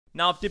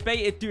Now, I've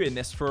debated doing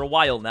this for a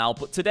while now,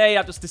 but today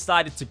I've just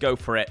decided to go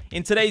for it.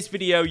 In today's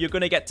video, you're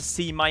going to get to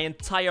see my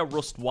entire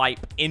Rust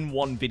wipe in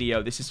one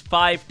video. This is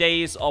 5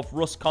 days of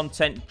Rust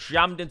content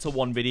jammed into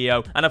one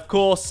video. And of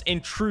course,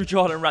 in true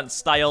JordanRants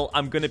style,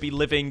 I'm going to be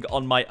living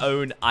on my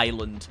own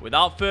island.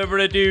 Without further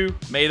ado,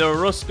 may the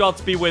Rust gods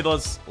be with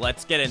us.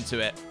 Let's get into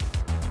it.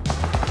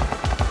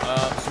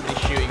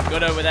 Somebody's shooting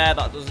good over there.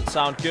 That doesn't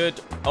sound good.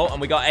 Oh,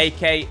 and we got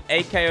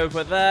AK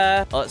over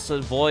there. Let's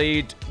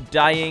avoid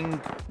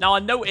dying. Now, I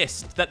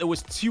noticed that there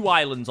was 2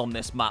 islands on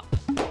this map.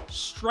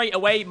 Straight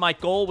away, my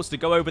goal was to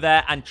go over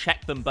there and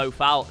check them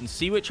both out and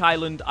see which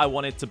island I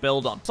wanted to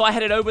build on. So I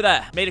headed over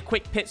there, made a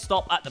quick pit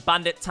stop at the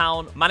bandit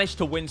town, managed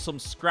to win some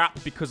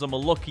scrap because I'm a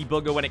lucky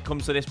bugger when it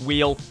comes to this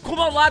wheel. Come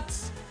on,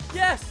 lads.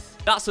 Yes.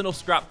 That's enough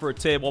scrap for a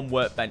tier 1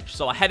 workbench.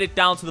 So I headed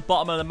down to the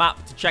bottom of the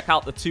map to check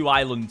out the 2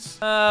 islands.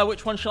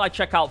 Which one shall I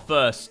check out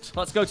first?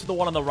 Let's go to the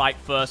one on the right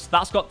first.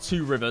 That's got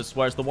 2 rivers,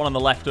 whereas the one on the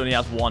left only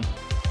has 1.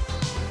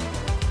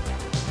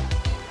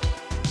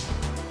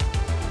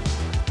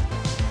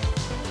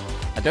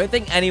 I don't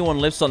think anyone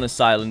lives on this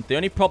island. The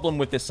only problem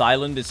with this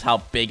island is how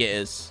big it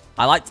is.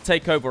 I like to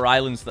take over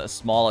islands that are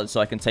smaller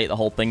so I can take the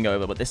whole thing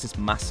over, but this is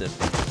massive.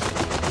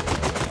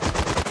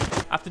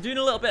 After doing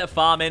a little bit of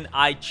farming,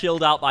 I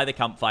chilled out by the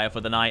campfire for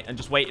the night and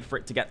just waited for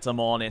it to get to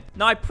morning.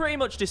 Now, I pretty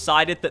much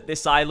decided that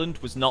this island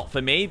was not for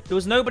me. There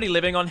was nobody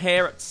living on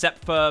here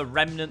except for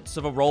remnants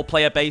of a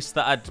role-player base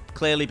that had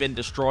clearly been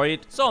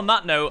destroyed. So on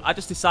that note, I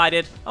just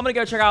decided I'm going to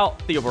go check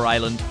out the other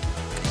island.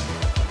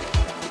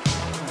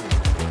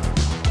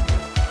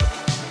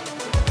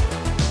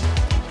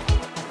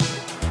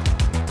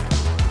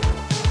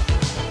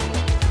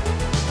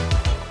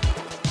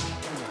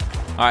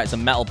 Alright, it's a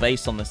metal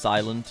base on this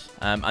island.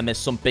 And there's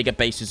some bigger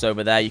bases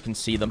over there. You can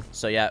see them.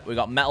 So, yeah, we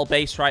got metal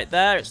base right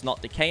there. It's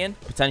not decaying.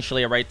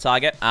 Potentially a raid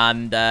target.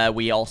 And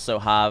we also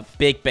have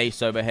big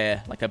base over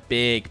here. Like a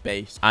big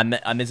base. And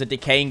there's a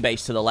decaying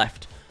base to the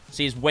left.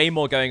 See, there's way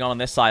more going on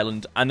this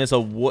island. And there's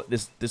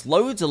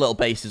loads of little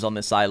bases on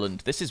this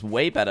island. This is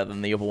way better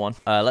than the other one.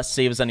 Let's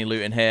see if there's any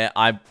loot in here.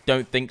 I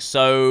don't think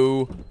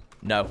so.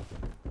 No.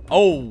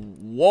 Oh,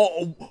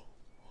 whoa.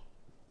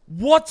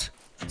 What?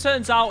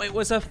 Turns out it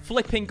was a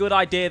flipping good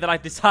idea that I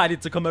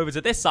decided to come over to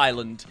this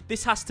island.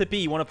 This has to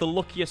be one of the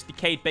luckiest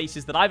decayed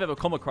bases that I've ever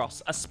come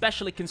across,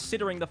 especially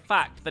considering the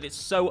fact that it's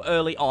so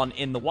early on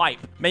in the wipe.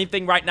 Main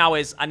thing right now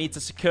is I need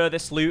to secure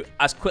this loot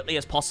as quickly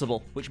as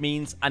possible, which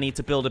means I need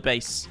to build a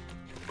base.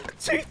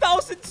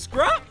 2,000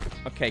 scrap?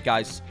 Okay,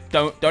 guys,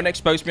 don't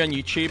expose me on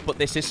YouTube, but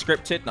this is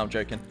scripted. No, I'm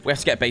joking. We have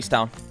to get a base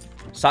down.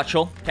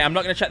 Satchel. Okay, I'm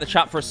not going to check the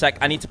chat for a sec.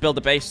 I need to build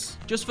a base.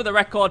 Just for the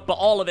record, but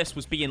all of this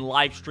was being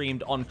live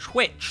streamed on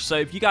Twitch. So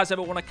if you guys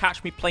ever want to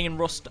catch me playing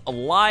Rust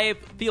live,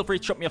 feel free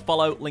to drop me a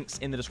follow. Links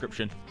in the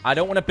description. I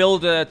don't want to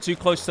build too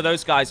close to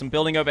those guys. I'm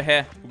building over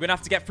here. We're going to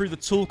have to get through the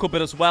tool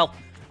cupboard as well.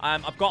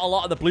 I've got a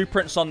lot of the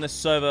blueprints on this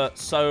server,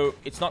 so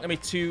it's not going to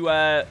be too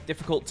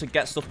difficult to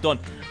get stuff done.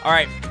 All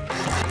right.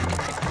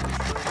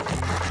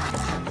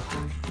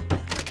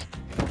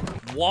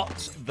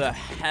 What the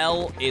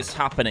hell is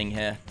happening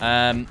here?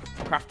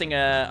 Crafting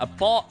a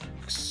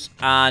box,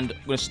 and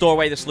I'm going to store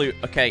away this loot.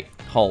 Okay.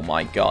 Oh,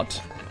 my God.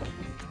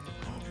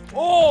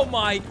 Oh,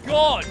 my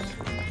God.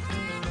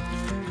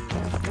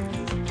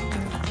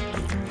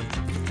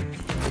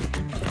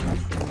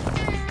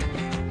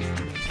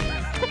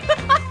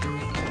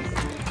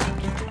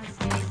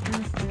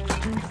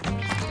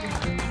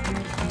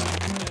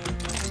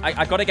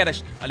 I gotta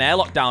get an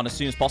airlock down as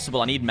soon as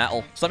possible. I need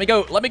metal. So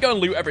let me go and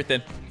loot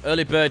everything.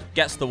 Early bird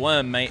gets the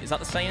worm, mate. Is that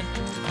the saying?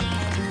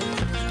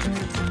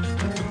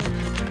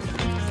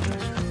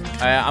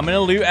 I'm gonna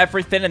loot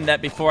everything and then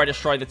before I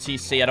destroy the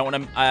TC. I don't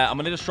want to. I'm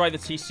gonna destroy the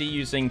TC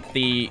using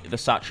the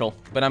satchel,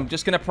 but I'm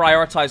just gonna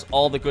prioritize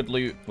all the good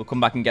loot. We'll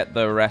come back and get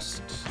the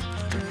rest.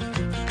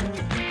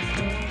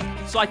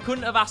 So I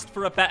couldn't have asked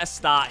for a better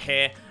start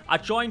here. I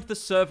joined the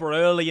server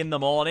early in the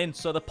morning,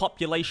 so the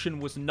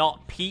population was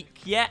not peak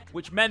yet,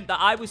 which meant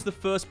that I was the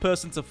first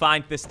person to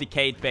find this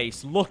decayed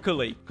base,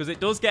 luckily, because it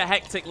does get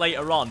hectic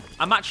later on.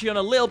 I'm actually on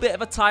a little bit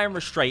of a time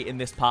restraint in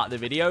this part of the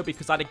video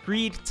because I'd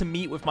agreed to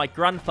meet with my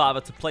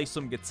grandfather to play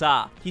some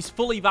guitar. He's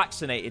fully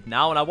vaccinated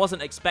now, and I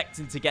wasn't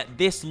expecting to get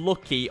this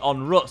lucky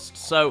on Rust,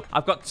 so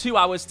I've got 2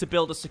 hours to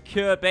build a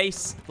secure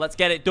base. Let's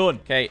get it done.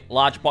 Okay,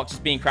 large box is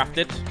being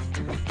crafted.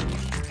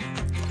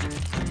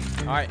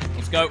 All right,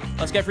 let's go.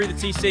 Let's get through the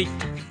TC.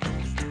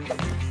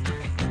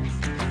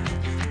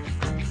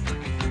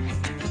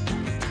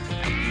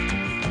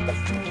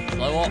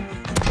 Blow up.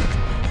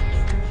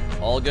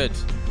 All good.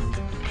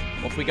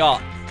 What have we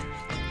got?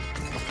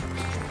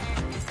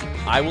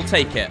 I will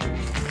take it.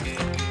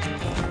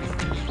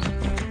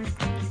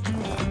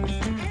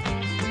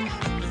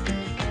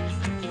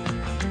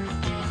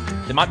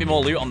 There might be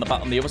more loot on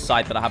the other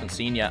side that I haven't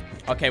seen yet.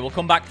 Okay, we'll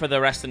come back for the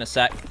rest in a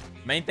sec.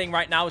 Main thing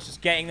right now is just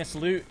getting this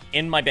loot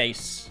in my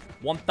base.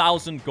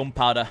 1,000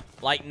 gunpowder.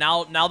 Like,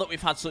 now that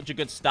we've had such a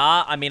good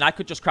start, I mean, I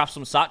could just craft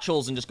some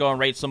satchels and just go and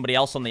raid somebody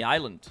else on the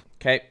island.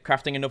 Okay,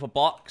 crafting another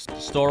box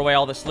to store away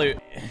all this loot.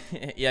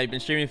 Yeah, you've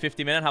been streaming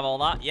 50 minutes, have all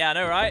that. Yeah, I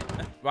know, right?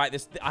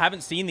 Right, I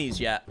haven't seen these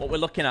yet. What we're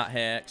looking at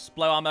here,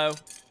 Explo ammo.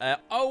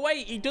 Oh,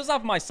 wait, he does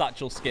have my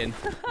satchel skin.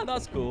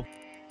 That's cool.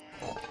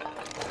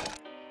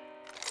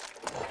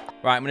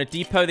 Right, I'm going to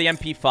depot the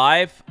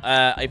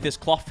MP5. If there's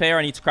cloth here,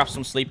 I need to craft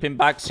some sleeping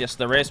bags. Yes,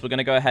 there is. We're going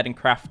to go ahead and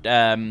craft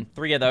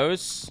 3 of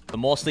those. The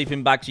more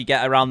sleeping bags you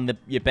get around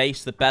your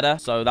base, the better.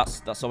 So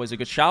that's always a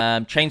good shout.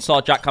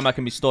 Chainsaw jackhammer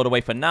can be stored away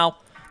for now.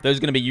 Those are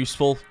going to be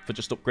useful for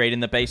just upgrading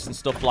the base and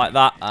stuff like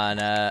that.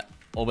 And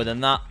other than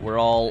that, we're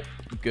all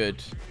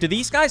good. Do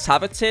these guys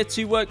have a tier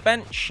 2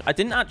 workbench? I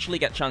didn't actually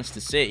get a chance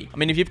to see. I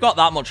mean, if you've got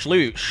that much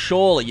loot,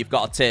 surely you've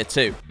got a tier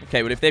 2.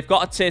 Okay, well, if they've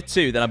got a tier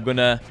 2, then I'm going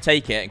to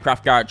take it and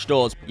craft garage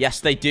doors. Yes,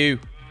 they do.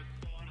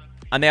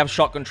 And they have a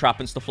shotgun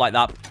trap and stuff like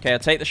that. Okay, I'll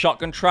take the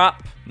shotgun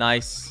trap.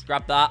 Nice.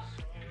 Grab that.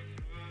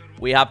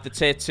 We have the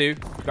tier 2.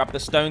 Grab the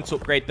stone to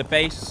upgrade the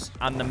base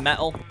and the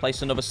metal.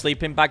 Place another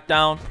sleeping bag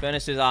down.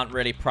 Furnaces aren't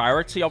really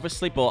priority,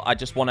 obviously, but I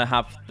just want to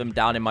have them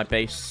down in my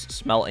base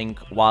smelting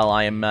while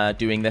I am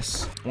doing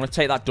this. I want to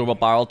take that double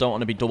barrel. Don't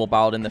want to be double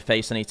barreled in the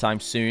face anytime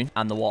soon.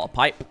 And the water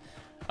pipe.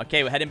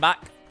 Okay, we're heading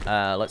back.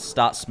 Let's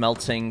start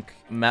smelting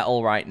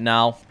metal right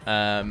now.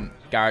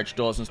 Garage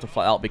doors and stuff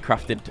like that will be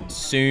crafted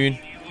soon.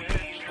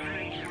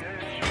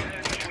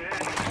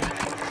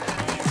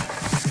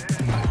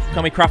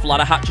 Can we craft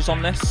ladder hatches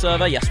on this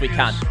server? Yes, we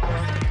can.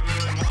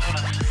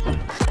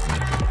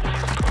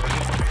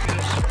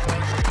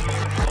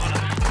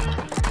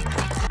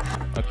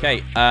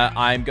 Okay,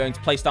 I'm going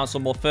to place down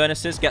some more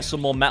furnaces, get some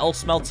more metal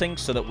smelting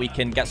so that we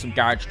can get some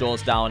garage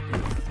doors down.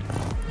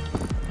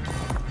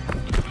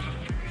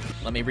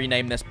 Let me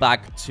rename this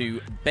bag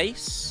to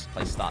base.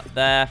 Place that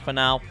there for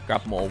now.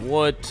 Grab more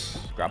wood.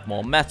 Grab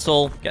more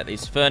metal. Get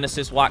these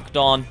furnaces whacked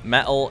on.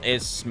 Metal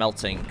is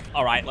smelting.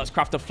 All right, let's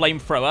craft a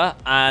flamethrower.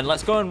 And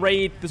let's go and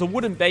raid. There's a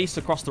wooden base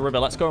across the river.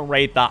 Let's go and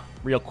raid that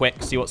real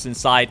quick. See what's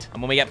inside.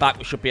 And when we get back,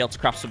 we should be able to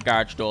craft some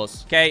garage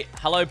doors. Okay,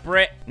 hello,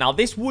 Brit. Now,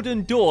 this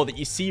wooden door that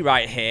you see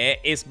right here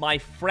is my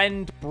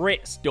friend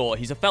Brit's door.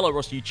 He's a fellow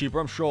Rust YouTuber.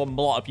 I'm sure a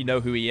lot of you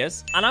know who he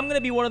is. And I'm going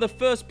to be one of the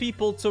first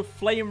people to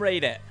flame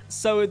raid it.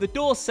 So the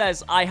door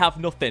says I have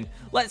nothing.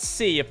 Let's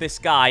see if this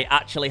guy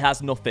actually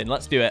has nothing.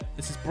 Let's do it.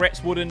 This is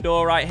Brit's wooden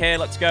door right here.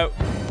 Let's go.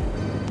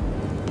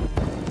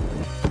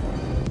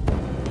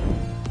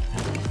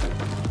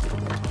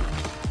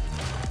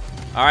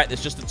 All right,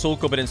 there's just a tool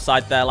cupboard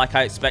inside there like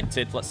I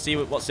expected. Let's see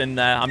what's in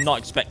there. I'm not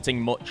expecting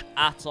much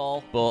at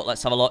all, but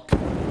let's have a look.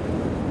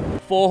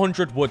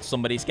 400 wood,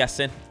 somebody's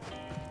guessing.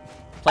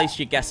 Place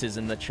your guesses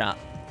in the chat.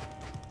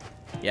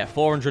 Yeah,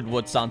 400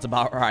 wood sounds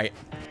about right.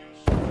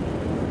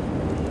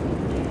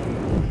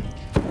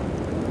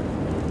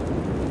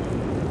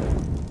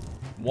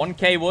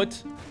 1k wood,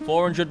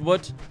 400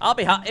 wood. I'll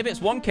be happy if it's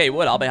 1k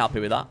wood. I'll be happy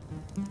with that.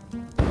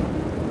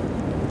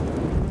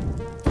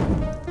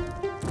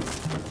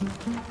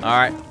 All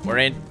right, we're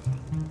in.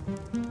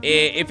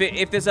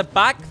 If there's a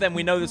back, then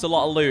we know there's a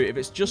lot of loot. If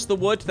it's just the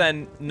wood,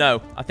 then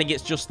no. I think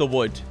it's just the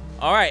wood.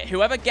 All right,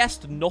 whoever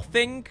guessed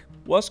nothing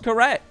was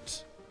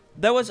correct.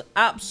 There was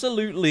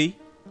absolutely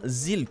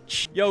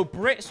zilch. Yo,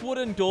 Brit's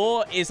wooden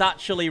door is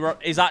actually right.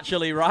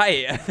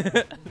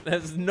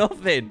 There's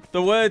nothing.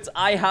 The words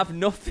 "I have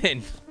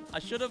nothing." I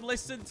should have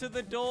listened to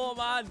the door,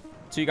 man.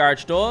 2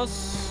 garage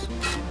doors.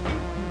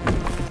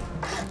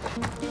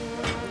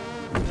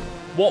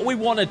 What we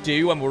want to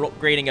do when we're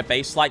upgrading a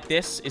base like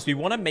this is we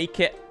want to make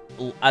it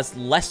as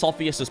less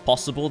obvious as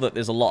possible that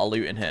there's a lot of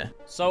loot in here.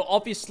 So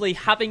obviously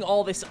having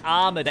all this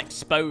armored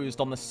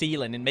exposed on the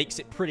ceiling, it makes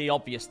it pretty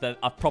obvious that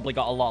I've probably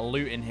got a lot of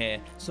loot in here.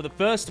 So the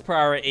first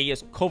priority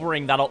is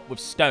covering that up with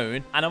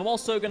stone. And I'm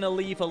also going to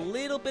leave a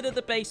little bit of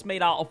the base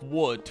made out of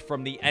wood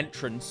from the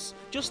entrance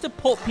just to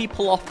put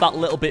people off that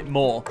little bit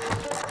more.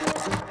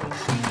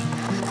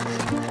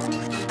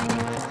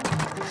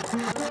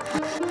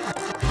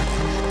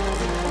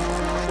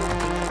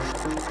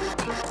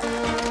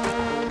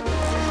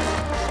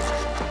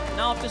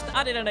 Just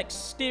added an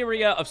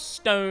exterior of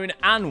stone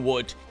and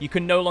wood. You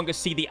can no longer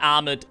see the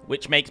armored,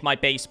 which makes my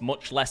base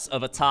much less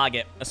of a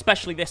target,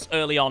 especially this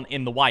early on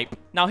in the wipe.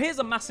 Now, here's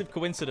a massive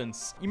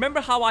coincidence. You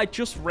remember how I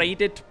just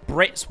raided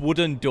Brit's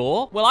wooden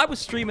door? Well, I was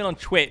streaming on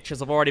Twitch,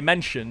 as I've already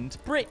mentioned.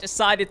 Brit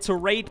decided to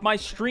raid my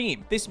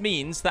stream. This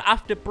means that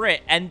after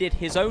Brit ended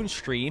his own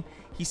stream,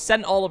 he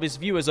sent all of his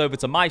viewers over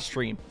to my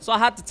stream. So I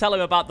had to tell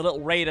him about the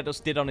little raid I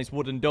just did on his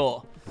wooden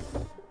door.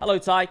 Hello,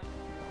 Ty.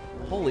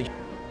 Holy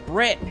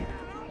Brit.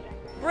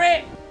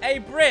 Brit! Hey,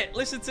 Brit,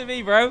 listen to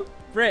me, bro.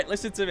 Brit,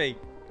 listen to me.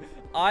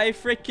 I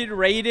freaking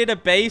raided a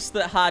base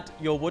that had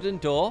your wooden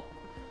door,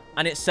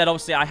 and it said,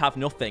 obviously, I have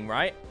nothing,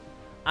 right?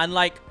 And,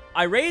 like,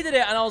 I raided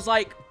it, and I was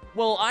like,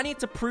 well, I need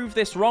to prove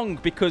this wrong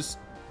because,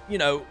 you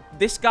know,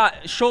 this guy,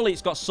 surely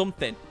it's got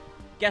something.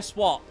 Guess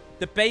what?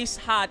 The base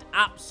had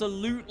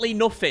absolutely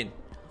nothing.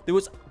 There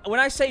was, when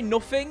I say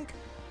nothing,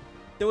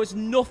 there was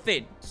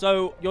nothing.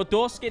 So, your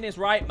door skin is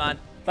right, man.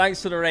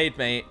 Thanks for the raid,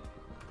 mate.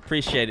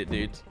 Appreciate it,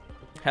 dude.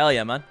 Hell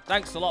yeah, man.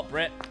 Thanks a lot,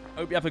 Brit.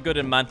 Hope you have a good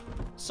one, man.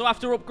 So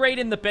after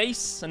upgrading the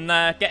base and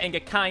getting a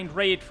kind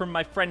raid from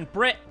my friend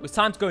Brit, it was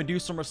time to go and do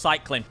some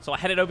recycling. So I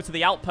headed over to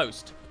the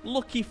outpost.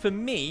 Lucky for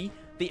me,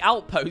 the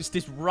outpost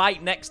is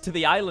right next to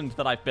the island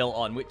that I've built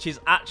on, which is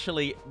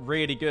actually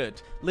really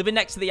good. Living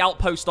next to the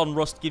outpost on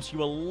Rust gives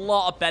you a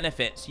lot of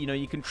benefits. You know,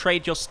 you can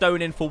trade your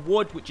stone in for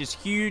wood, which is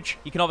huge.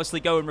 You can obviously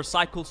go and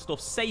recycle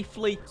stuff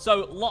safely.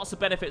 So lots of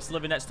benefits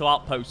living next to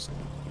outposts.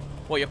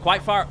 Well, you're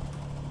quite far...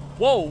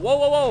 Whoa, whoa,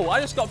 whoa, whoa. I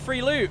just got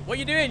free loot. What are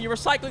you doing? You're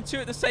recycling two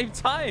at the same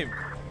time.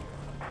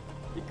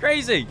 You're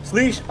crazy.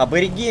 Слышь,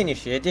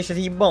 аборигенище, я тебя сейчас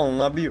ебал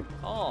набью.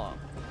 Oh.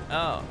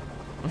 Oh.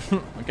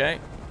 Okay.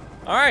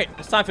 All right.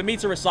 It's time for me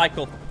to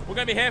recycle. We're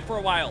going to be here for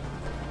a while.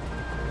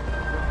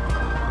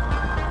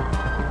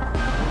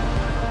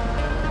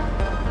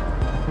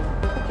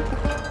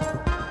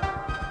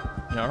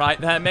 You all right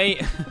there,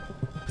 mate?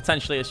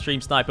 Potentially a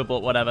stream sniper,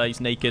 but whatever, he's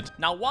naked.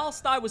 Now,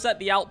 whilst I was at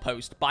the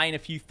outpost buying a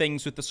few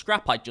things with the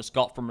scrap I just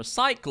got from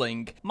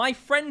recycling, my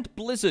friend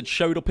Blizzard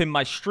showed up in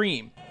my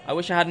stream. I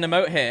wish I had an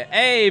emote here.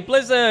 Hey,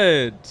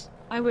 Blizzard!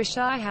 I wish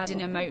I had an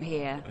emote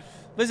here.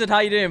 Blizzard, how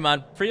you doing,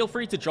 man? Feel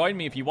free to join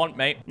me if you want,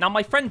 mate. Now,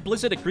 my friend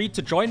Blizzard agreed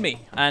to join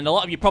me, and a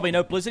lot of you probably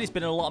know Blizzard. He's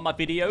been in a lot of my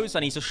videos,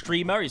 and he's a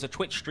streamer. He's a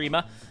Twitch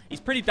streamer. He's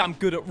pretty damn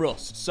good at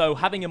Rust, so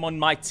having him on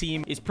my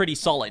team is pretty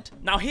solid.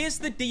 Now, here's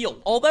the deal.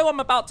 Although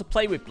I'm about to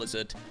play with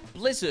Blizzard,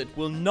 Blizzard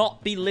will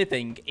not be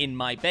living in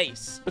my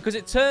base, because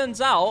it turns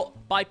out,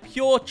 by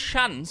pure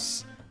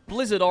chance,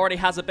 Blizzard already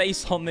has a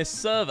base on this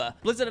server.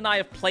 Blizzard and I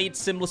have played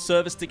similar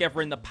servers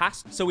together in the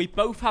past, so we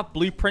both have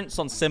blueprints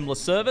on similar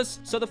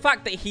servers. So the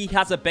fact that he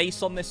has a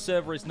base on this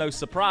server is no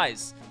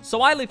surprise.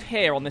 So I live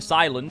here on this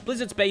island.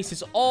 Blizzard's base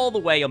is all the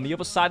way on the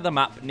other side of the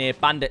map near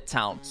Bandit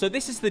Town. So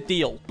this is the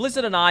deal.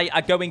 Blizzard and I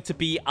are going to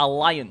be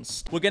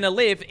allianced. We're going to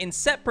live in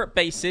separate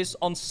bases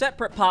on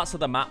separate parts of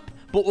the map,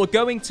 but we're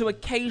going to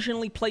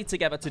occasionally play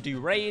together to do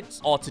raids,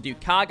 or to do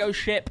cargo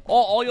ship,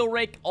 or oil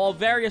rig, or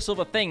various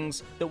other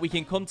things that we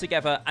can come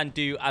together and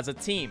do as a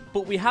team.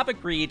 But we have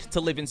agreed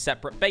to live in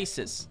separate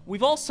bases.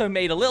 We've also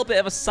made a little bit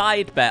of a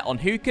side bet on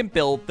who can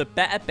build the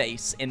better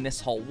base in this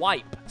whole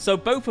wipe. So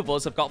both of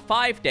us have got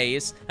 5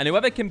 days, and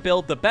whoever can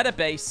build the better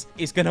base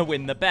is going to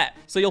win the bet.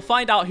 So you'll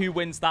find out who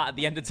wins that at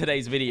the end of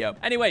today's video.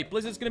 Anyway,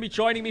 Blizzard's going to be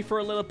joining me for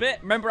a little bit.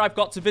 Remember, I've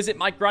got to visit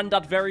my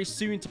granddad very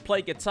soon to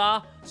play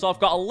guitar, so I've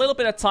got a little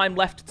bit of time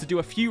left to do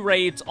a few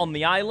raids on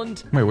the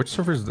island. Wait, which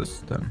server is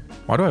this then?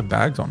 Why do I have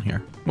bags on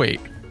here? Wait,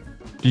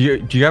 do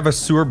you have a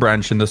sewer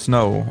branch in the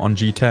snow on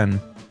G10?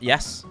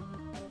 Yes.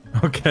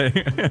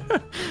 Okay.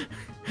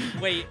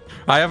 Wait.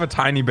 I have a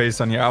tiny base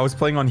on here. I was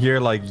playing on here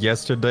like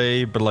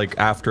yesterday, but like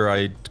after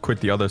I quit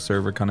the other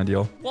server kind of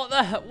deal. What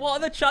are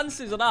the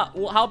chances of that?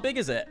 How big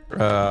is it?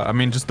 I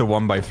mean, just the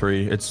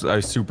 1x3.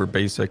 It's super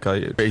basic.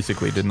 I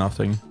basically did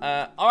nothing.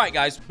 All right,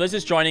 guys.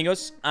 Blizzard's joining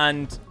us,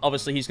 and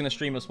obviously he's going to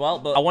stream as well.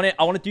 But I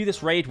want to do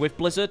this raid with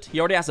Blizzard. He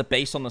already has a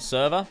base on the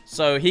server,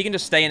 so he can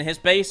just stay in his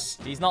base.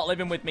 He's not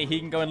living with me. He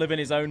can go and live in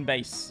his own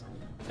base.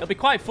 It'll be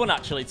quite fun,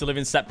 actually, to live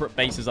in separate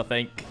bases, I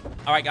think.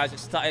 All right, guys,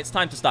 it's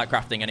time to start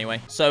crafting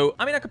anyway. So,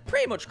 I mean, I could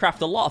pretty much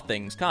craft a lot of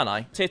things, can't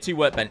I? Tier 2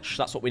 workbench,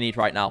 that's what we need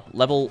right now.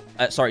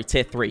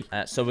 Tier 3.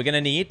 So we're going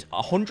to need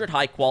 100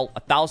 high qual,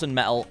 1,000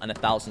 metal, and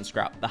 1,000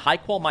 scrap. The high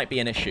qual might be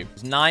an issue.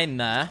 There's 9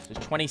 there.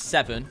 There's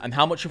 27. And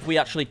how much have we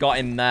actually got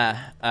in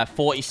there?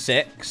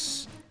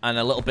 46. And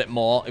a little bit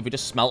more. If we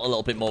just smelt a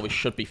little bit more, we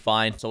should be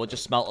fine. So we'll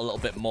just smelt a little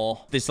bit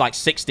more. There's like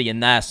 60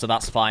 in there, so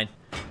that's fine.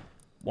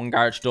 One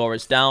garage door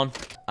is down,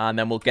 and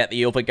then we'll get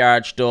the other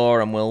garage door,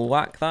 and we'll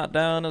whack that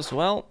down as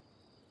well.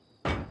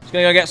 Just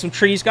gonna go get some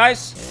trees,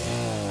 guys.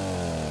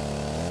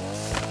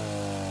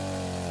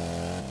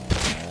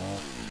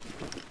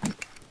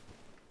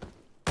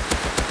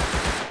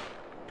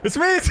 It's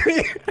me!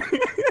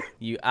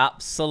 You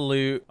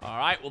absolute... All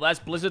right, well, there's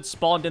Blizzard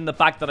spawned in the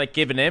bag that I'd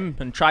given him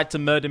and tried to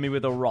murder me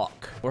with a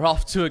rock. We're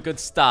off to a good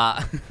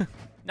start.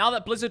 Now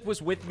that Blizzard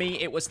was with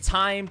me, it was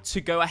time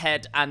to go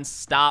ahead and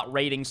start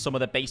raiding some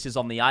of the bases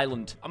on the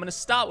island. I'm going to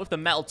start with the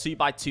metal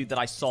 2x2 that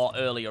I saw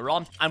earlier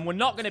on. And we're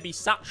not going to be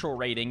satchel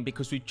raiding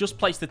because we've just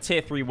placed the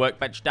tier 3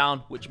 workbench down,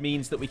 which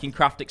means that we can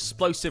craft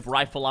explosive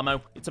rifle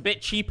ammo. It's a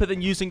bit cheaper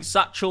than using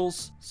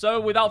satchels. So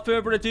without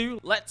further ado,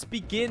 let's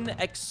begin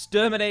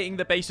exterminating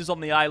the bases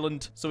on the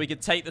island so we can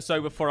take this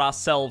over for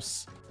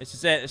ourselves. This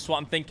is it. This is what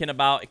I'm thinking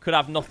about. It could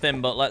have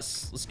nothing, but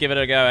let's give it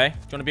a go, eh? Do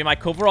you want to be my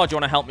cover, or do you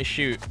want to help me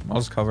shoot? I'll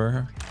just cover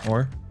her.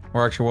 Or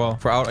actually, well,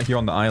 if we're out here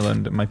on the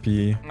island, it might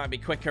be... Might be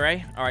quicker,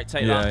 eh? All right,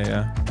 take that.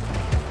 Yeah.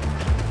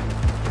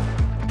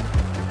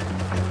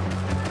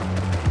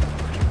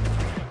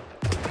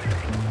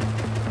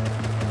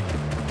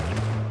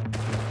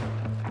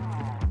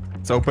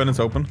 It's open.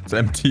 It's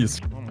empty.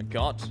 Oh my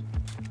god.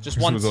 Just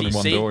one There's only CC.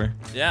 one door.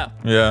 Yeah.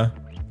 Yeah.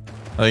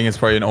 I think it's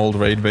probably an old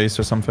raid base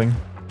or something.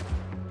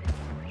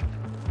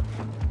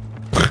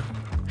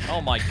 Oh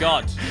my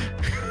god.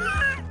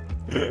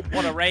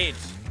 What a raid.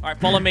 All right,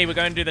 follow me. We're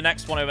going to do the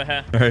next one over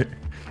here. All right.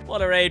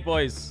 What a raid,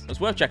 boys.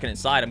 It's worth checking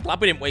inside. I'm glad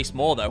we didn't waste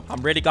more, though.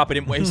 I'm really glad we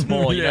didn't waste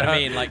more. You know what I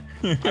mean? Like,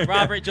 I'd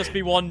rather it just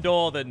be one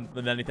door than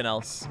anything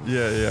else.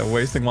 Yeah.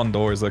 Wasting one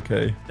door is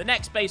okay. The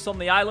next base on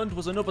the island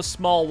was another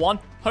small one.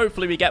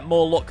 Hopefully, we get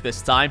more luck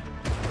this time.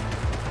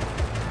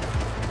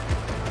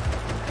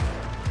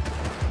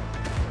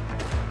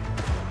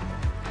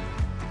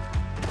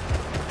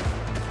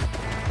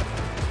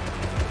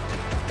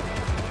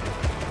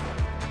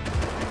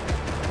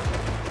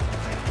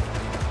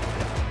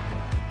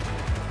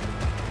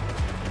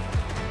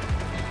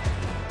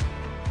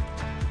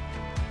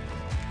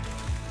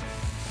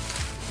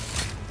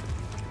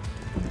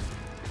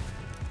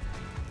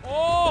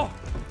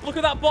 Look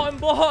at that bottom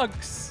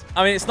box.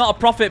 I mean, it's not a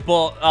profit,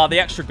 but the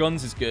extra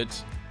guns is good.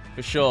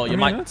 For sure. You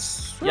might...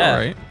 That's yeah,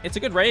 alright. It's a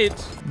good raid.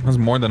 That's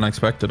more than I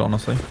expected,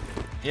 honestly.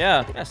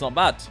 Yeah, that's not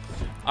bad.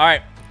 All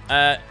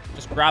right.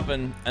 Just grab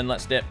and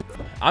let's dip.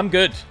 I'm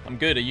good. I'm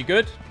good. Are you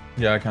good?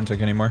 Yeah, I can't take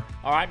any more.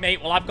 All right,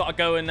 mate. Well, I've got to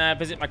go and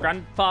visit my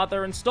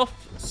grandfather and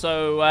stuff.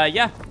 So,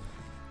 yeah.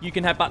 You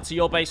can head back to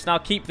your base now.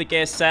 Keep the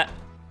gear set.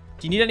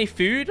 Do you need any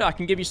food? I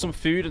can give you some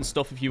food and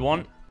stuff if you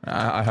want.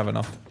 I have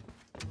enough.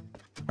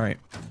 All right.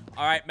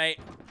 All right, mate.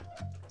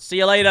 See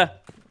you later.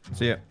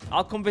 See ya.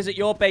 I'll come visit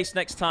your base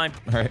next time.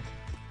 All right.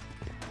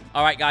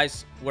 All right,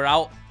 guys. We're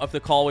out of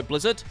the call with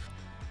Blizzard.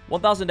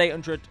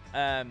 1,800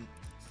 stone.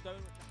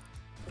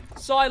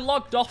 So I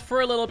logged off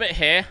for a little bit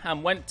here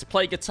and went to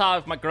play guitar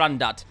with my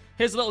granddad.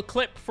 Here's a little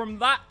clip from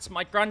that.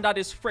 My granddad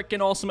is freaking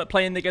awesome at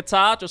playing the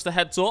guitar. Just a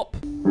heads up.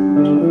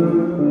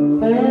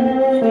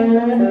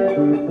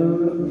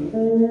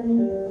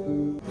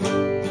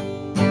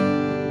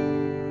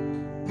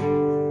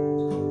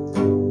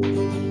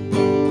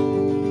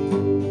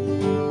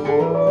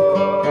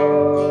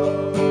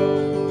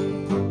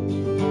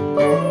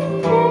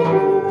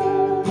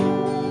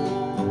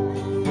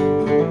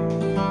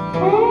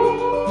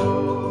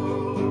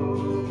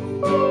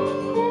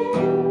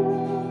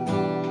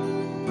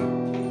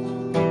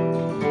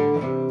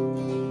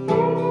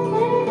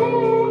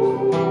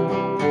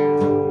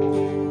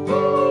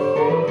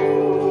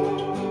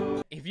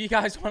 If you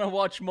guys want to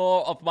watch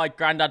more of my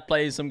granddad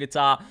playing some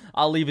guitar,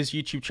 I'll leave his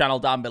YouTube channel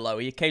down below.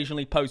 He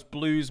occasionally posts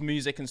blues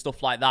music and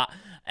stuff like that.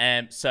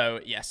 So,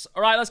 yes.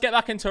 All right, let's get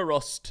back into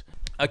Rust.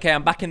 Okay,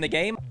 I'm back in the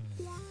game.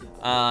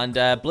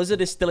 And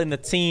Blizzard is still in the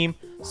team,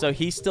 so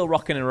he's still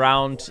rocking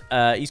around.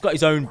 He's got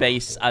his own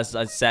base, as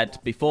I said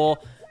before.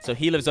 So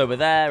he lives over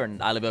there,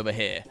 and I live over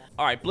here.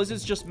 All right,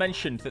 Blizzard's just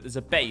mentioned that there's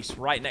a base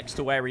right next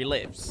to where he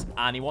lives,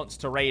 and he wants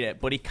to raid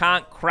it, but he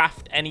can't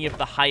craft any of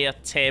the higher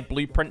tier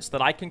blueprints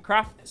that I can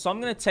craft. So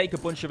I'm going to take a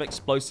bunch of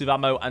explosive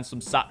ammo and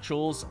some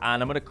satchels,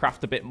 and I'm going to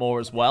craft a bit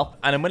more as well.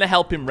 And I'm going to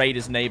help him raid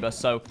his neighbor.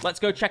 So let's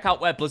go check out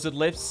where Blizzard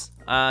lives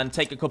and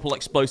take a couple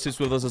explosives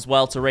with us as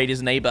well to raid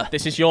his neighbor.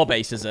 This is your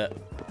base, is it?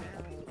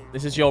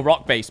 This is your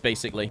rock base,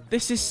 basically.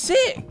 This is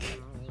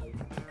sick.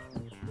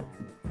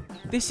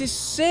 This is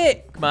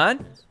sick,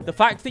 man. The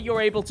fact that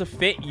you're able to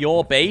fit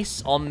your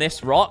base on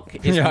this rock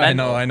is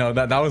mental. I know.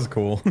 That was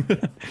cool.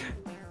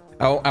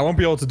 I won't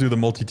be able to do the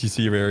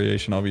multi-TC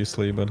variation,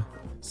 obviously, but...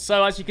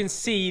 So, as you can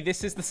see,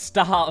 this is the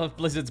start of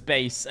Blizzard's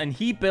base, and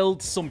he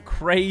builds some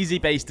crazy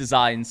base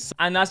designs.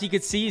 And as you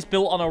can see, he's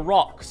built on a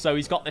rock, so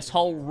he's got this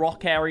whole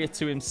rock area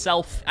to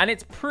himself, and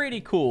it's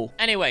pretty cool.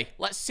 Anyway,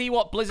 let's see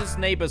what Blizzard's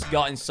neighbor's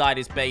got inside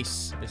his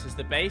base. This is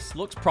the base.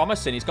 Looks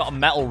promising. He's got a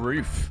metal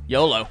roof.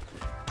 YOLO.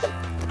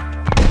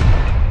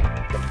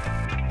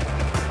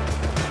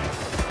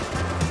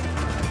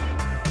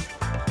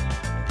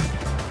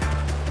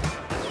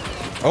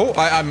 Oh,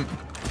 I'm...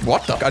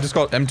 What the? I just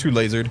got M2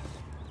 lasered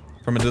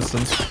from a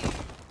distance.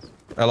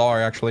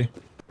 LR, actually.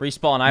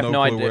 Respawn. I have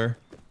no idea. Where.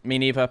 Me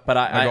neither, but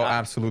I got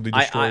absolutely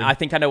destroyed. I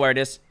think I know where it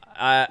is.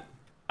 I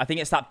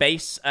think it's that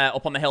base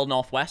up on the hill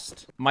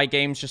northwest. My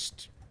game's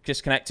just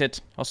disconnected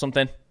or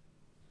something.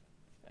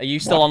 Are you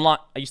still online?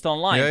 Are you still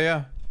online?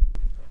 Yeah.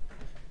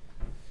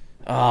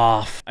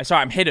 Oh,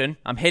 sorry, I'm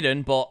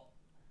hidden, but...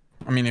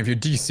 I mean, if you're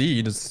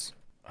DC'd, it's...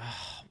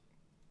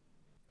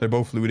 They're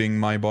both looting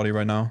my body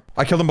right now.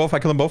 I killed them both.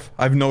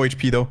 I have no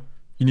HP, though.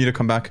 You need to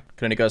come back.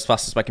 Can only go as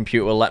fast as my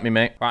computer will let me,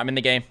 mate. Right, I'm in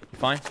the game. You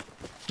fine?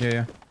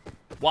 Yeah.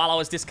 While I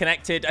was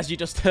disconnected, as you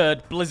just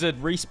heard,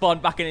 Blizzard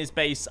respawned back in his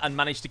base and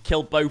managed to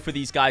kill both of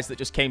these guys that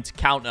just came to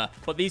counter.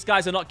 But these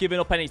guys are not giving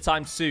up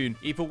anytime soon.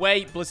 Either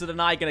way, Blizzard and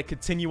I are going to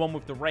continue on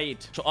with the raid.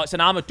 Oh, it's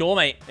an armored door,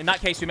 mate. In that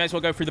case, we may as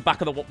well go through the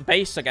back of the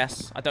base, I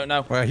guess. I don't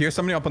know. Well, I hear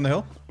somebody up on the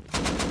hill.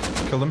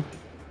 Kill them.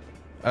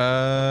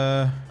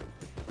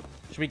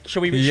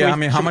 Should we? Yeah, I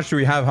mean, how much do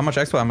we have? How much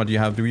expo ammo do you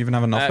have? Do we even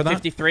have enough for that?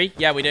 53.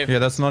 Yeah, we do. Yeah,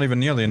 that's not even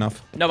nearly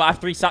enough. No, but I have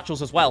 3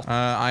 satchels as well.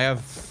 I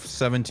have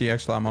 70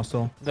 extra ammo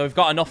still. So we've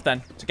got enough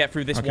then to get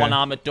through this one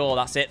armored door.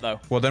 That's it,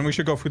 though. Well, then we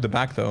should go through the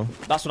back, though.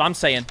 That's what I'm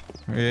saying.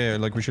 Yeah,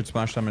 like we should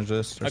splash damage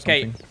this or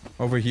something.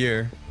 Over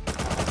here.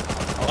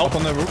 Oh. Up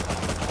on the roof.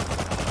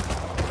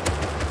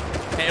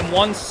 Hit him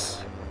once.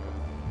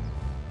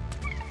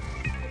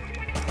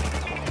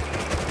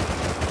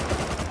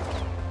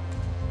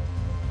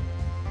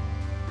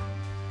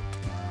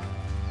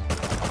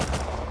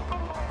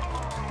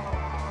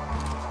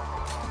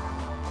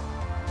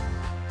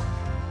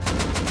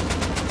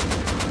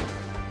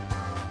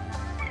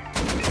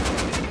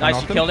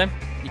 Nice, you killed him.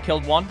 You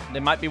killed one.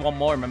 There might be one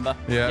more, remember?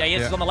 Yeah, Yeah, he is.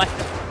 yeah. He's on the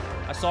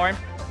left. I saw him.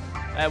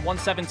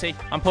 170.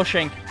 I'm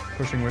pushing.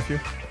 Pushing with you.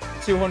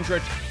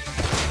 200.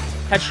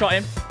 Headshot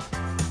him.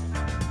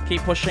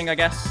 Keep pushing, I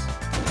guess.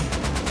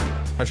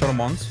 I shot him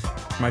once.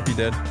 Might be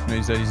dead. No,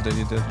 he's dead. He's dead.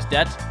 He's dead. He's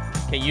dead.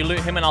 Okay, you loot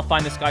him and I'll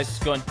find this guy's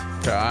gun.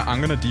 Okay,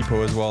 I'm gonna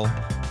depot as well.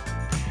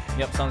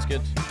 Yep, sounds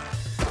good.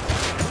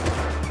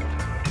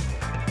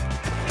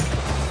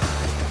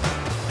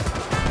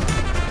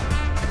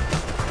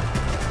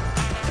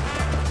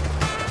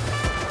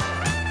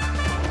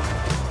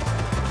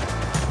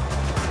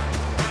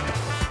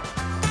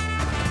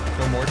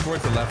 Go more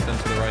towards the left than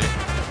to the right.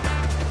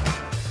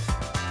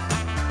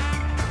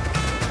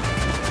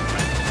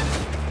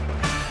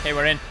 Okay,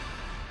 we're in.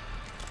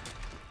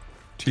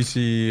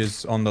 TC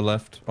is on the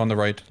left, on the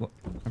right.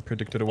 I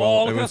predicted it well.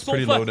 Oh, It was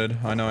pretty loaded.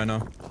 I know, I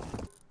know.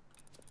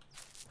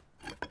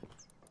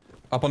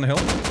 Up on the hill.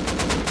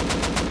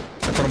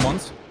 I shot him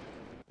once.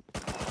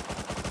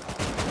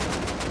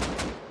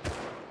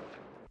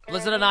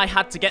 Blizzard and I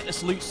had to get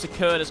this loot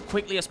secured as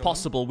quickly as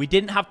possible. We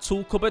didn't have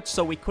tool cupboards,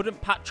 so we couldn't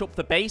patch up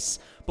the base.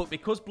 But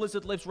because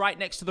Blizzard lives right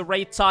next to the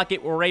raid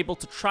target, we were able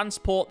to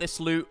transport this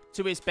loot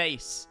to his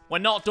base. We're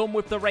not done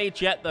with the raid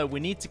yet, though. We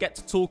need to get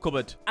to tool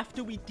cupboard.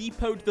 After we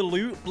depoted the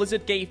loot,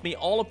 Blizzard gave me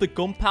all of the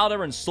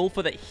gunpowder and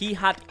sulfur that he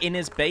had in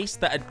his base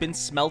that had been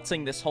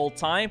smelting this whole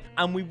time.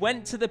 And we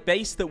went to the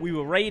base that we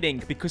were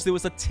raiding because there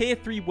was a tier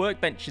 3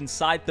 workbench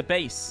inside the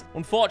base.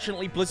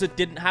 Unfortunately, Blizzard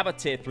didn't have a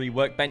tier 3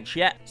 workbench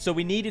yet, so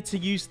we needed to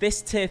use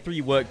this tier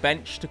 3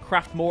 workbench to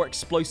craft more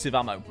explosive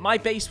ammo. My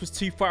base was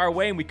too far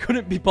away and we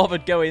couldn't be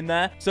bothered going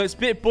there, so it's a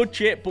bit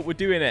budget, but we're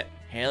doing it.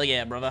 Hell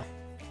yeah, brother.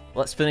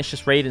 Let's finish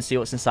this raid and see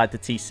what's inside the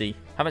TC.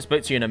 Haven't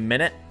spoke to you in a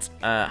minute.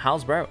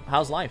 How's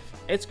life?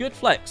 It's good,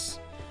 Flex.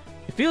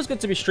 It feels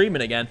good to be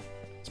streaming again.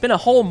 It's been a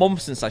whole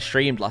month since I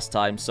streamed last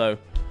time, so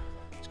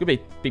it's good to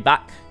be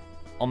back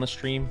on the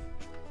stream.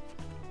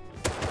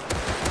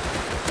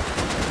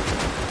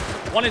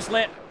 One is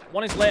lit.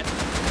 One is lit.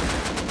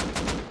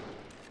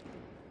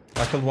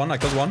 I killed one. I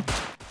killed one.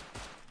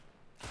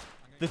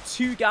 The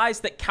two guys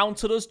that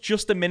countered us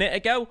just a minute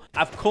ago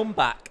have come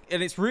back.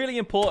 And it's really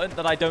important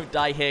that I don't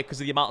die here because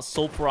of the amount of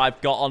sulfur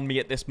I've got on me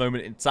at this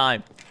moment in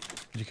time.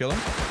 Did you kill him?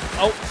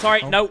 Oh,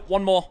 sorry. Oh. No,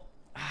 one more.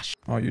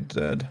 Oh, you're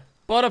dead.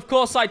 But of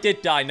course I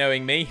did die,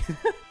 knowing me.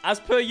 As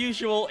per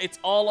usual, it's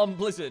all on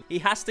Blizzard. He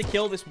has to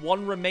kill this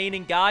one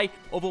remaining guy.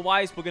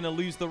 Otherwise, we're going to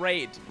lose the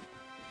raid.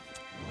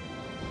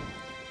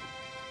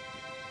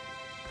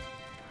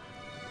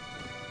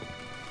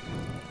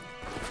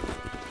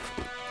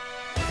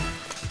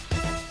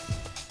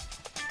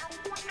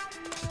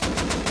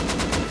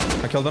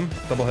 I killed him.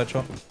 Double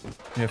headshot.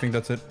 Yeah, I think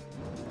that's it.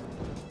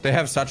 They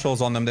have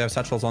satchels on them. They have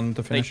satchels on them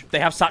to finish. They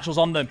have satchels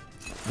on them.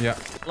 Yeah.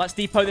 Let's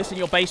depot this in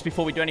your base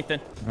before we do anything.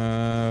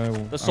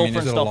 The sulfur and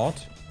is it stuff. A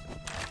lot?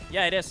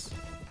 Yeah, it is.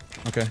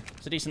 Okay.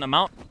 It's a decent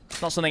amount.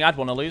 It's not something I'd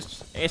want to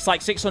lose. It's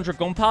like 600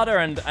 gunpowder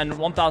and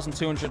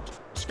 1,200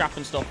 scrap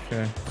and stuff.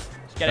 Okay.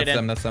 Let's get it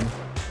in. That's them.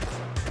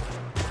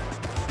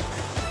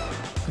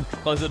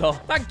 Close the door.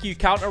 Thank you,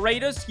 counter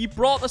raiders. You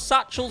brought the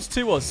satchels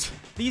to us.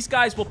 These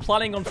guys were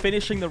planning on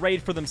finishing the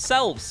raid for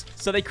themselves,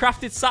 so they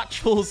crafted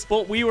satchels,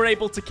 but we were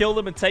able to kill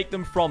them and take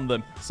them from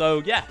them.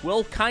 So yeah,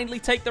 we'll kindly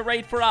take the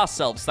raid for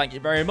ourselves. Thank you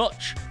very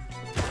much.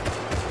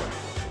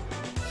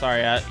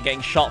 Sorry,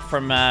 getting shot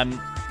from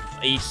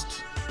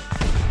east.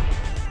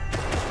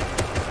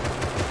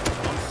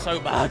 I'm so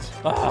bad.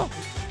 Oh.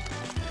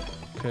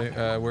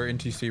 Okay, we're in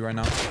TC right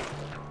now.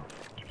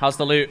 How's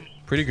the loot?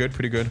 Pretty good,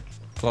 pretty good.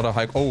 A lot of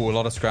high. Oh, a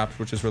lot of scrap,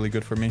 which is really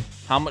good for me.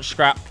 How much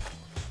scrap?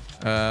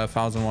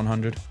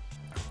 1,100.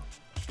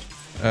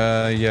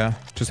 Yeah.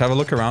 Just have a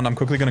look around. I'm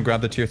quickly gonna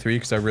grab the tier 3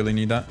 because I really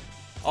need that.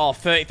 Oh,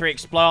 33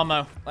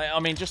 Explomo. Like, I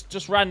mean,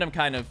 just random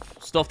kind of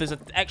stuff. There's an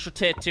extra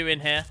tier 2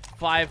 in here.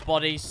 5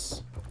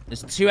 bodies.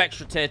 There's 2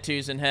 extra tier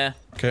 2s in here.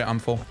 Okay, I'm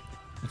full.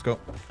 Let's go.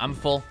 I'm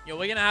full. Yo,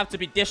 we're gonna have to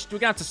be dished. We're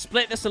gonna have to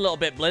split this a little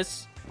bit,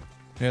 Blizz.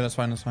 Yeah, that's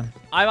fine. That's fine.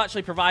 I've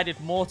actually provided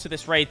more to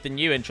this raid than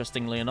you,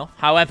 interestingly enough.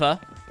 However,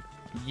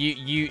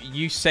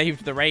 you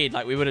saved the raid.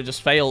 Like, we would have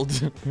just failed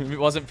if it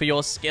wasn't for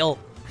your skill.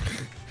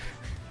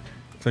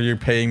 So you're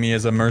paying me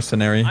as a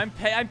mercenary? I'm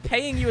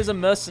paying you as a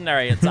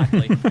mercenary,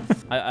 exactly.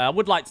 I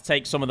would like to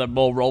take some of the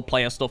more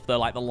role-player stuff, though,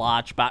 like the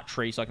large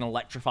battery, so I can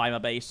electrify my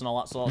base and all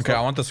that sort of stuff. Okay,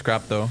 I want the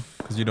scrap, though,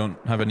 because you don't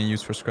have any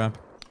use for scrap.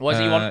 What is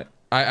it you want?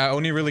 I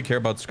only really care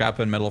about scrap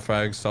and metal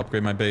frags to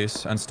upgrade my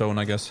base, and stone,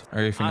 I guess.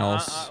 Everything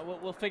else.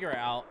 We'll figure it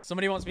out.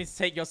 Somebody wants me to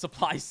take your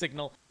supply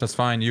signal. That's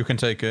fine. You can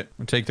take it.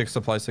 Take the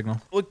supply signal.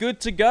 We're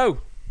good to go.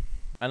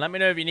 And let me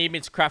know if you need me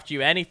to craft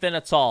you anything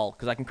at all,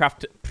 because I can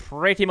craft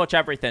pretty much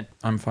everything.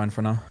 I'm fine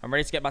for now. I'm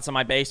ready to get back to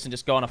my base and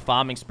just go on a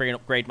farming spree and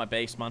upgrade my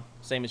base, man.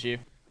 Same as you.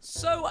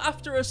 So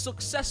after a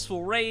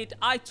successful raid,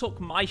 I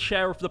took my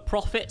share of the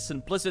profits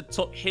and Blizzard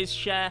took his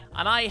share,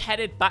 and I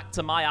headed back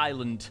to my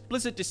island.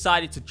 Blizzard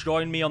decided to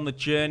join me on the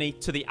journey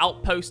to the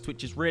outpost,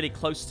 which is really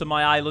close to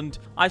my island.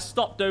 I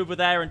stopped over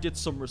there and did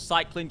some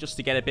recycling just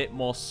to get a bit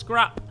more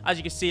scrap. As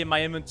you can see in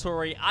my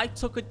inventory, I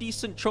took a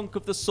decent chunk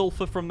of the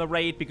sulfur from the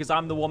raid because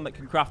I'm the one that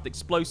can craft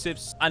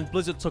explosives, and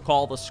Blizzard took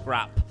all the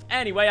scrap.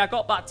 Anyway, I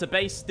got back to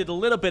base, did a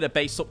little bit of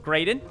base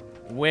upgrading.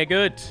 We're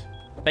good.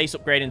 Base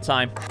upgrading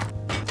time.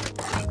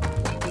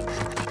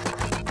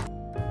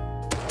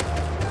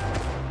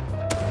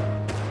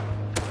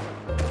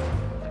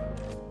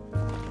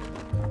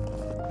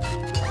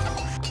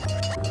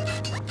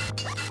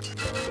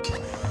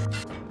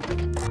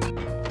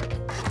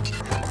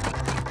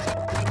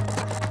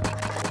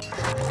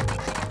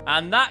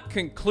 And that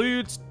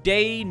concludes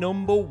day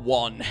number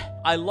 1.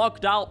 I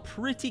logged out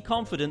pretty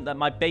confident that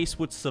my base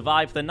would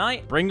survive the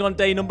night. Bring on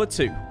day number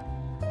 2.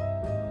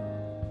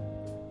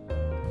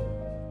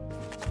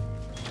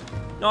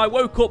 Now, I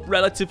woke up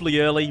relatively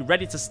early,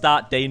 ready to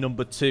start day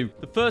number 2.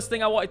 The first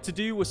thing I wanted to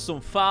do was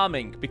some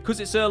farming. Because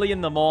it's early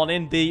in the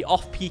morning, the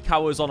off-peak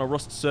hours on a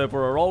Rust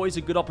server are always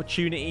a good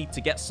opportunity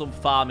to get some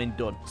farming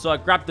done. So I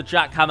grabbed the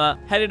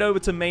jackhammer, headed over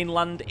to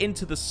mainland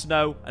into the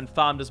snow, and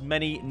farmed as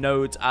many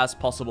nodes as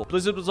possible.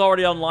 Blizzard was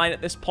already online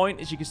at this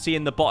point, as you can see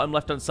in the bottom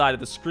left-hand side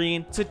of the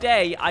screen.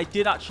 Today, I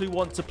did actually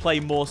want to play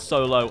more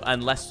solo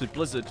and less with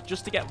Blizzard,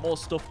 just to get more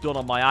stuff done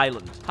on my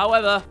island.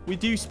 However, we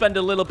do spend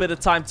a little bit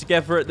of time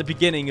together at the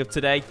beginning of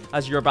today,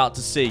 as you're about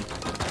to see.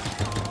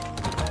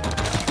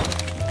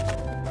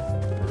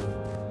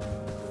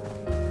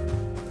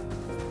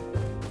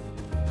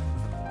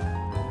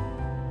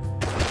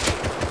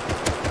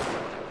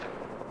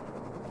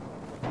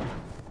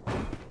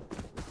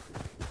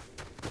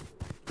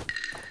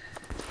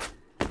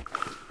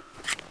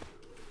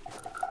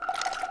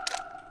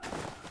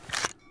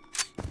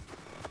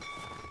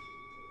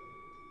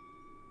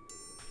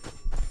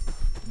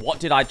 What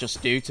did I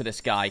just do to this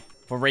guy?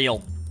 For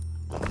real.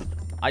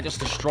 I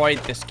just destroyed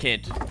this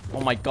kid.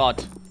 Oh my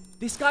god.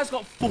 This guy's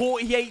got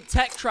 48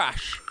 tech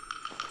trash.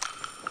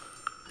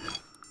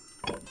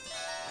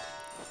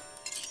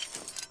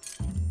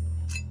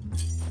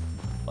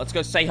 Let's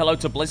go say hello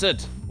to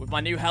Blizzard with my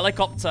new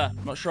helicopter.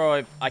 I'm not sure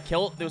if I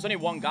killed... There was only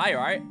one guy,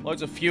 right?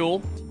 Loads of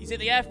fuel. He's at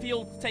the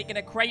airfield taking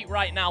a crate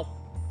right now.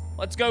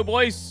 Let's go,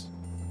 boys.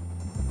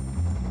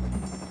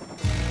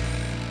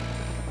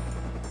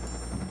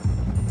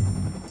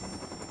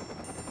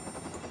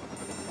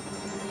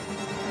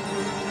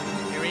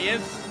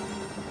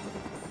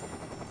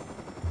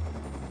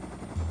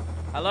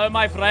 Hello,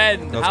 my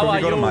friend. How are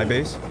you? Let's go to my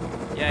base.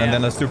 Yeah, and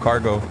then let's do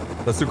cargo.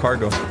 Let's do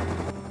cargo.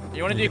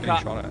 You want to do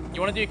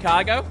You want to do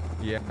cargo?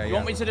 Yeah. You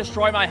want me to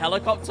destroy my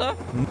helicopter?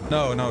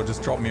 No,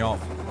 just drop me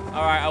off.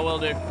 All right, I will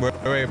do.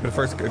 Wait, but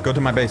first go to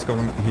my base. Go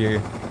here.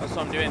 That's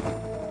what I'm doing.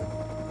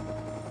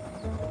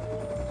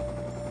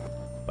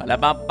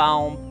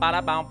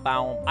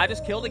 I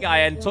just killed a guy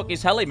and took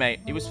his heli,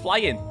 mate. He was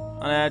flying,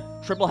 and I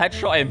triple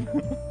headshot him.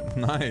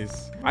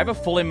 Nice. I have a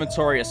full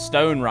inventory of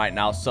stone right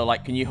now, so,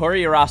 like, can you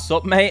hurry your ass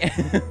up, mate?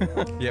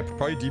 Yeah,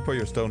 probably depot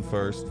your stone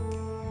first,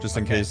 just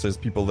in case there's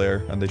people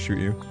there and they shoot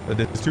you.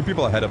 There's 2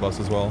 people ahead of us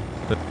as well.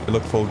 They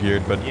look full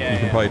geared, but you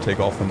can probably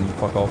take off and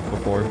fuck off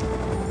before.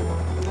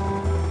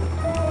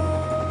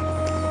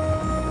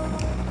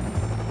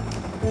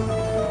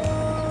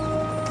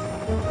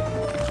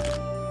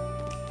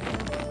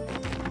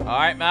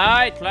 Alright,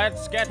 mate,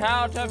 let's get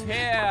out of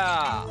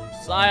here.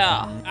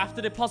 Sire, after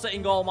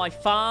depositing all my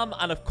farm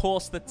and, of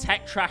course, the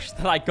tech trash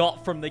that I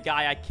got from the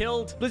guy I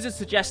killed, Blizzard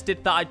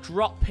suggested that I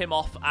drop him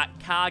off at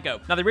cargo.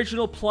 Now, the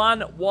original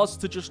plan was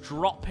to just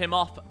drop him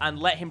off and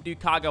let him do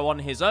cargo on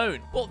his own,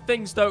 but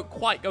things don't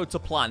quite go to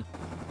plan.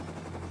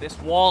 This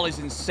wall is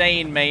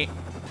insane, mate.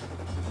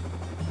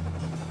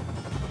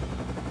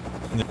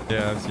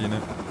 Yeah, I've seen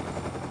it.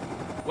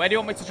 Where do you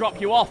want me to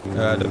drop you off?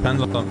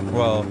 Depends on,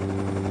 well,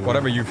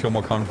 whatever you feel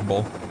more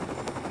comfortable.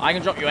 I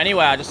can drop you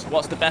anywhere. Just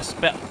what's the best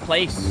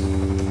place?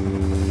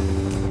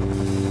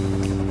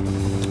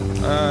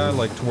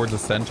 Like towards the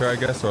center, I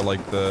guess, or like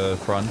the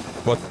front.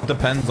 But it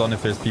depends on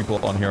if there's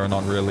people on here or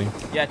not, really.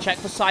 Yeah, check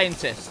for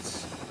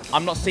scientists.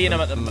 I'm not seeing them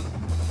at the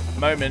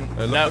moment.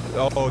 No.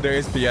 Oh, there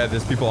is. Yeah,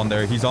 there's people on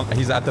there. He's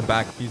at the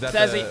back. He's at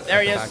the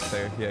there he is. back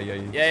there.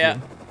 Yeah.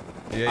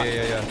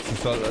 Yeah.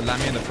 So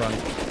land me in the front.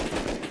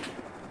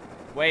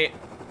 Wait,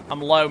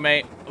 I'm low,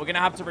 mate. We're gonna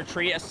have to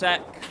retreat a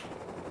sec.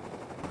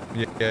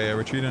 Yeah.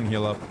 Retreat and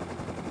heal up,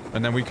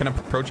 and then we can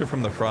approach it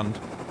from the front,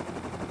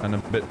 and a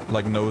bit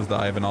like nose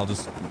dive, and I'll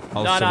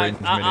syringe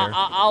midair.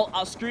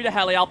 I'll screw the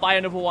heli. I'll buy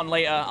another one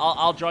later.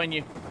 I'll join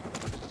you.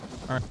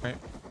 All right.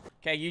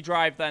 Okay, you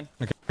drive then.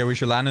 Okay, we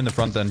should land in the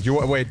front then.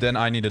 You wait, then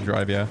I need to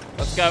drive. Yeah.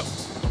 Let's go.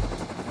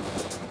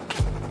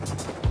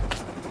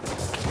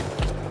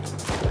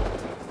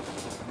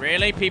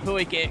 Really, people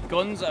who get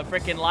guns at a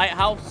freaking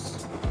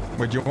lighthouse?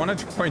 Wait, do you want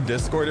to join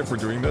Discord if we're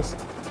doing this?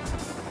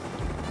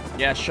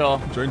 Yeah,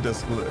 sure. Join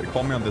Discord.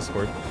 Call me on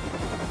Discord.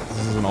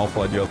 This is an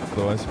awful idea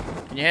otherwise.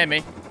 Can you hear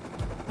me?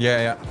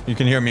 Yeah. You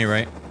can hear me,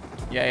 right?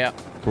 Yeah.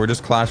 We're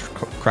just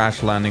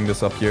crash landing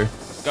this up here.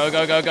 Go,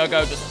 go, go, go,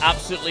 go. Just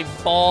absolutely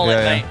ball it,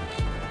 mate.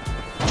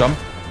 Jump.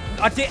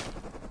 I did.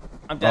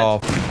 I'm dead. Oh.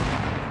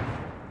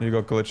 You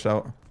got glitched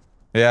out.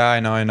 Yeah,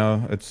 I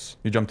know.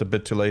 You jumped a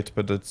bit too late,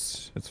 but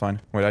it's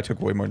fine. Wait, I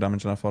took way more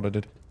damage than I thought I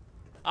did.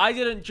 I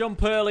didn't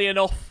jump early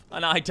enough,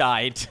 and I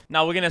died.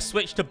 Now we're going to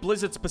switch to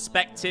Blizzard's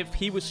perspective.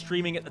 He was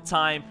streaming at the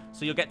time,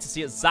 so you'll get to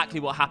see exactly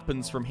what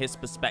happens from his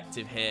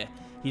perspective here.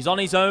 He's on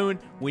his own.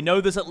 We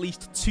know there's at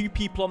least 2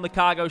 people on the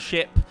cargo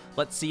ship.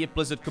 Let's see if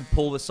Blizzard can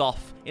pull this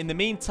off. In the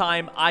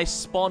meantime, I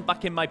spawned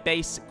back in my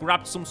base,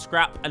 grabbed some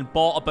scrap, and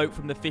bought a boat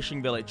from the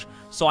fishing village.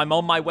 So I'm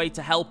on my way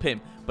to help him,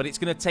 but it's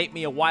going to take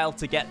me a while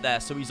to get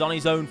there, so he's on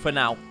his own for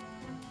now.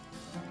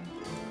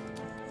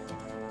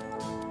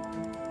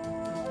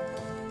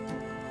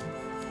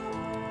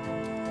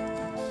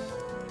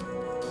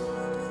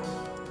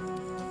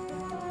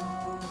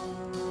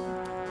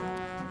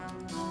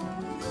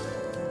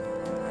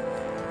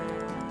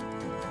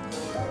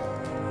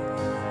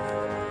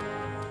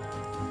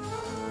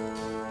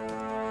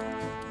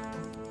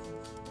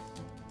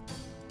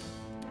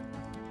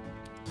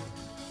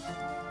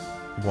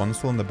 One's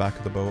still in the back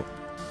of the boat.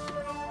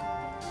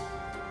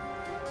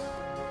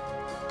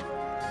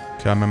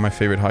 Okay, I'm in my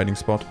favorite hiding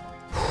spot.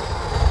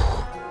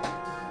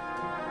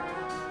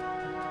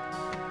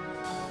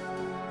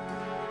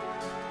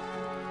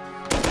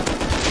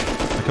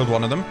 I killed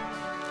one of them.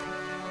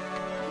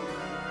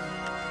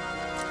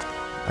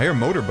 I hear a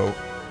motorboat.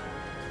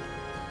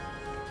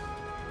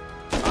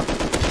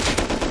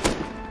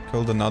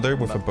 Killed another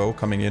with a bow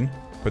coming in,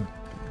 but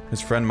his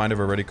friend might have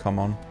already come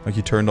on. Like,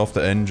 he turned off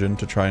the engine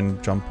to try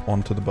and jump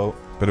onto the boat.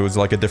 But it was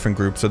like a different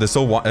group. So there's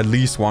still at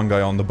least one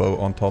guy on the boat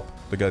on top.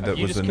 The guy that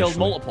was initially... You just killed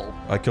multiple?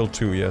 I killed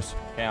 2, yes.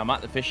 Okay, I'm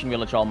at the fishing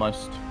village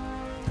almost.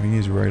 I think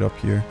he's right up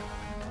here.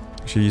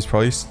 Actually, he's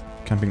probably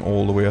camping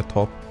all the way at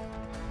top.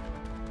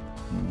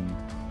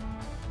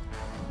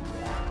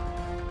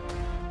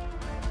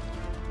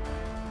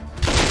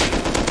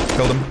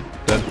 Killed him.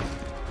 Dead.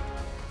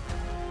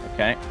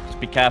 Okay, just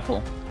be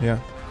careful. Yeah.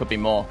 Could be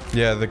more.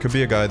 Yeah, there could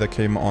be a guy that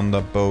came on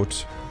the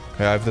boat.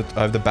 Okay, I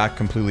have the back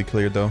completely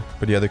cleared though.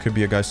 But yeah, there could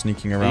be a guy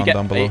sneaking around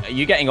down below. Are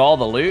you getting all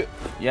the loot?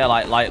 Yeah,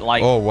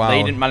 like. Oh wow.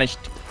 They didn't manage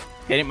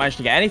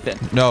to get anything.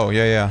 No,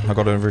 yeah. I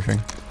got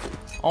everything.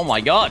 Oh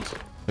my god.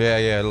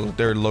 Yeah,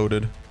 they're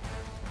loaded.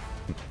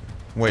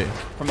 Wait.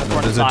 From the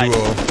front There's side. a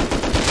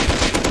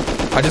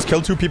duo. I just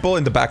killed 2 people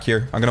in the back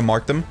here. I'm gonna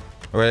mark them.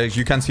 Alright,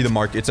 you can't see the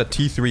mark. It's at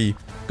T3.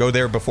 Go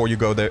there before you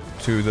go there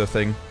to the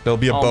thing. There'll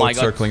be a boat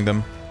circling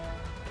them.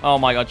 Oh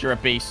my god, you're a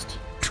beast.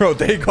 Bro,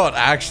 they got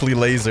actually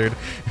lasered.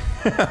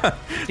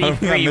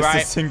 T3, I missed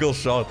right? a single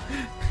shot.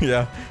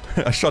 Yeah.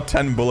 I shot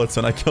 10 bullets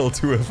and I killed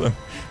 2 of them.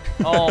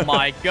 Oh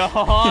my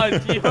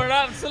god, you're an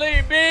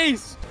absolute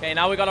beast. Okay,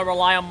 now we gotta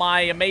rely on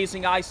my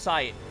amazing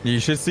eyesight. You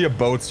should see a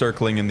boat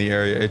circling in the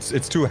area. It's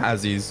 2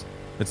 hazzies.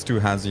 It's 2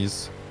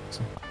 hazzies.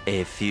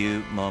 A few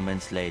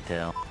moments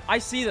later. I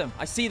see them.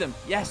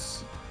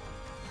 Yes.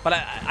 But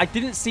I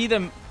didn't see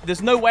them.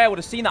 There's no way I would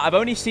have seen that. I've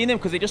only seen them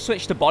because they just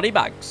switched to body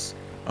bags.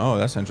 Oh,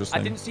 that's interesting.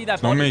 I didn't see their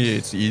bodies. Normally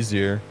it's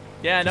easier.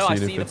 Yeah, no, I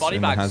see the body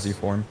bags. In hazzy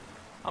form.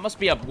 That must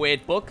be a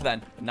weird bug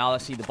then. Now I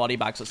see the body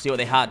bags. Let's see what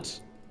they had.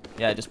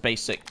 Yeah, just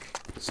basic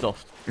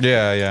stuff.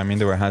 Yeah. I mean,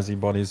 there were hazzy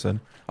bodies and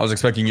I was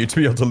expecting you to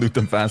be able to loot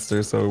them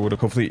faster, so it would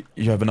have hopefully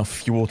you have enough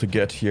fuel to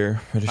get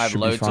here. But it I have should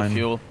loads be fine. of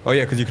fuel. Oh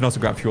yeah, because you can also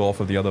grab fuel off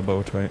of the other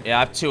boat, right? Yeah, I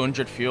have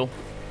 200 fuel.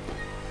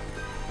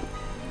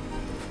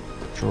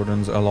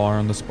 Jordan's LR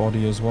on this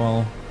body as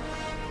well.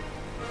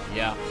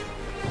 Yeah.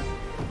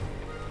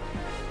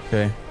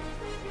 Okay.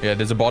 Yeah,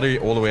 there's a body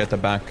all the way at the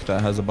back that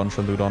has a bunch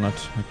of loot on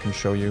it. I can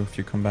show you if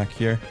you come back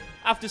here.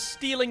 After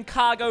stealing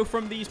cargo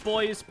from these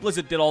boys,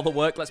 Blizzard did all the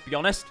work, let's be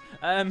honest.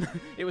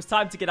 It was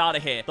time to get out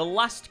of here. The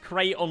last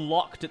crate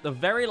unlocked at the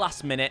very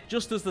last minute,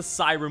 just as the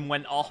siren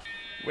went off.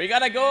 We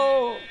gotta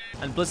go!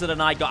 And Blizzard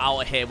and I got out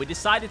of here. We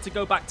decided to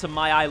go back to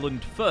my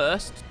island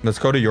first. Let's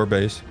go to your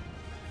base.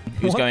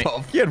 Who's going?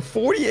 He had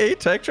 48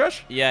 tech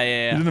trash?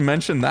 Yeah. You didn't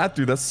mention that,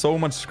 dude. That's so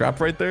much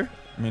scrap right there.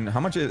 I mean, how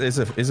much is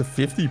it? Is it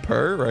 50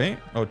 per, right?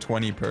 Oh,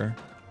 20 per.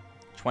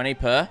 20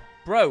 per?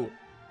 Bro,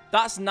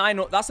 that's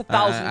 1,000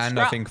 scrap. And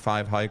I think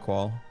 5 high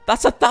qual.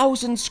 That's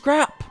 1,000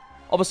 scrap.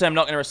 Obviously, I'm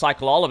not going to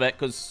recycle all of it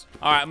because...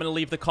 All right, I'm going to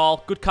leave the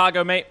call. Good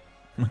cargo, mate.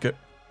 Okay.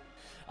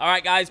 All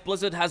right, guys,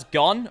 Blizzard has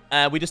gone.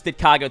 We just did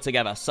cargo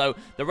together. So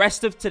the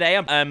rest of today,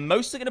 I'm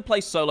mostly going to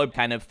play solo,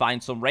 kind of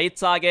find some raid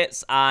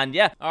targets. And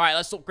yeah. All right,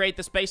 let's upgrade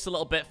the space a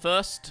little bit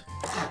first.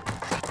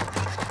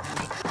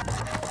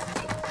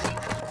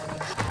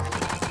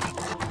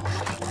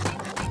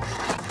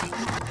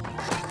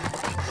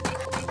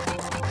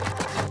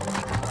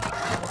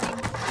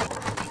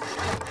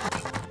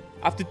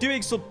 After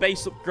doing some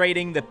base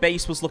upgrading, the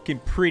base was looking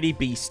pretty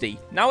beasty.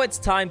 Now it's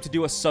time to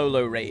do a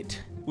solo raid.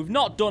 We've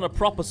not done a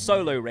proper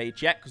solo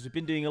raid yet because we've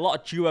been doing a lot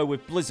of duo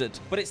with Blizzard,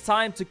 but it's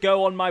time to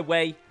go on my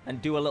way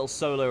and do a little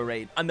solo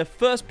raid. And the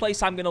first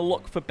place I'm going to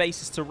look for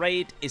bases to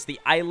raid is the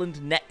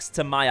island next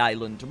to my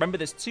island. Remember,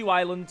 there's 2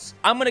 islands.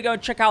 I'm going to go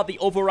and check out the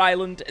other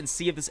island and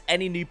see if there's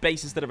any new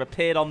bases that have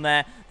appeared on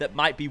there that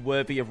might be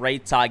worthy of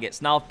raid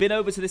targets. Now, I've been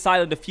over to this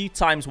island a few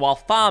times while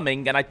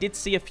farming, and I did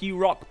see a few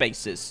rock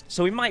bases.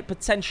 So we might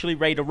potentially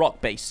raid a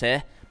rock base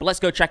here. But let's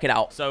go check it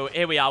out. So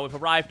here we are. We've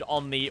arrived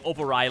on the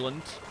other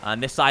island.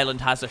 And this island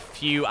has a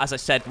few, as I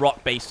said,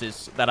 rock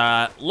bases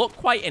that look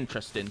quite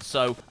interesting.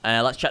 So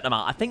let's check them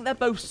out. I think they're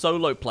both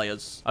solo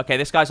players. Okay,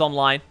 this guy's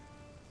online.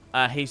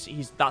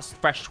 That's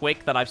Fresh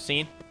Twig that I've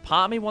seen.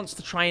 Part of me wants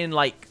to try and,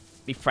 like,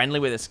 be friendly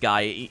with this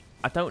guy.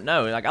 I don't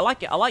know. Like, I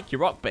like it. I like your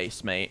rock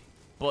base, mate.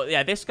 But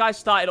yeah, this guy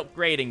started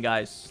upgrading,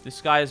 guys.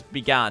 This guy has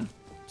began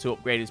to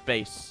upgrade his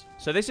base.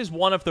 So this is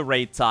one of the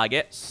raid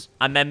targets.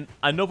 And then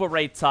another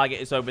raid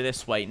target is over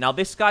this way. Now,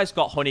 this guy's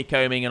got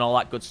honeycombing and all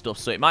that good stuff.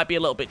 So it might be a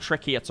little bit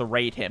trickier to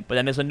raid him. But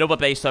then there's another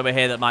base over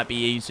here that might be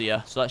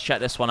easier. So let's check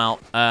this one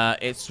out.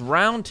 It's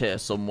round here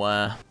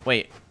somewhere.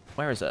 Wait,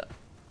 where is it?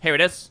 Here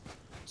it is.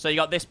 So you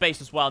got this base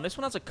as well. And this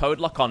one has a code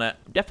lock on it.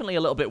 I'm definitely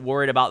a little bit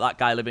worried about that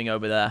guy living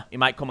over there. He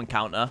might come and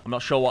counter. I'm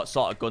not sure what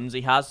sort of guns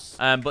he has.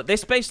 But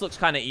this base looks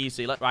kind of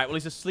easy. Right, well,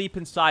 he's asleep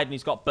inside and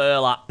he's got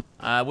burlap.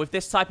 With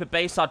this type of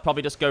base, I'd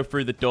probably just go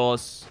through the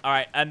doors. All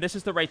right, and this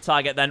is the raid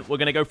target then. We're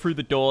going to go through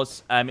the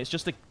doors. It's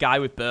just a guy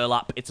with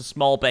burlap. It's a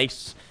small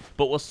base,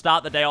 but we'll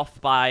start the day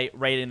off by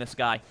raiding this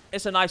guy.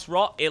 It's a nice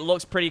rock. It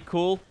looks pretty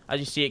cool. As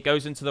you see, it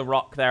goes into the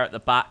rock there at the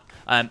back.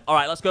 All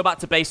right, let's go back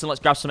to base and let's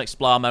grab some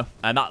explore ammo.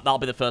 And that'll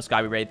be the first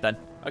guy we raid then.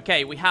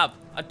 Okay, we have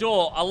a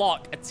door, a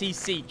lock, a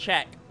TC,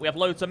 check. We have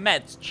loads of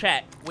meds,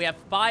 check. We have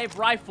 5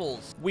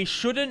 rifles. We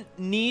shouldn't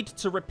need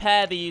to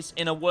repair these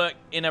in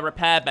a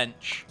repair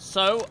bench.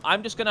 So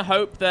I'm just gonna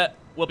hope that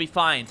we'll be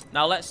fine.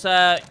 Now let's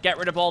get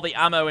rid of all the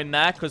ammo in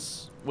there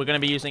because we're gonna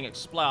be using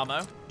explore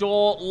ammo.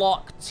 Door,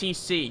 lock,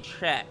 TC,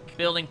 check.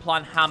 Building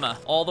plan, hammer.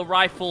 All the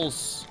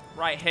rifles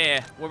right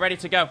here. We're ready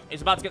to go.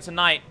 It's about to get to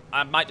night.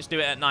 I might just do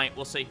it at night.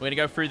 We'll see. We're gonna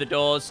go through the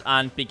doors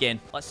and begin.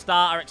 Let's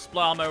start our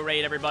explore ammo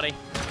raid, everybody.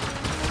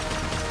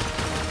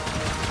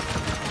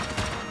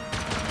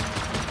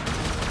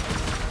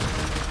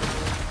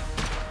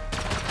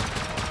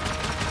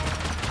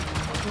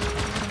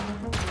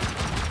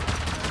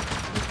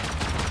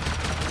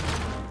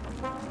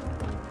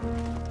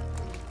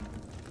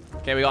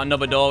 Okay, we got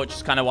another door, which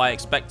is kind of what I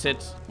expected.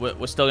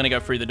 We're still going to go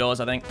through the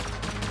doors, I think.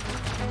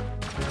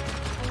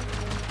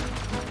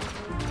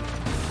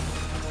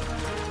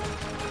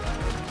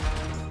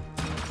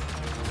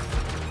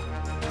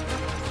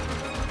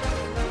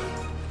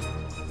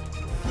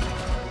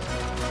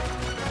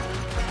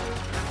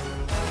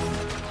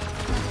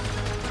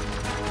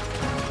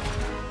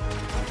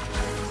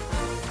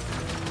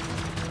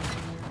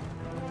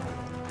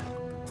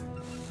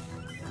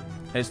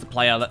 Here's the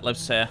player that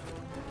lives here.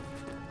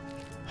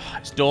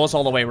 It's doors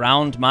all the way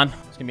around, man.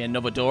 It's going to be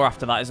another door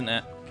after that, isn't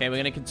it? Okay, we're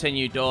going to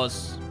continue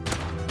doors.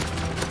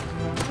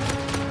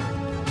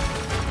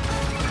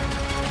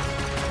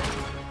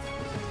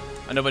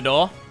 Another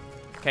door.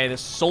 Okay,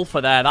 there's sulfur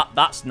there.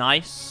 That's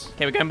nice.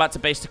 Okay, we're going back to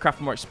base to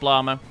craft more explore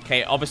ammo.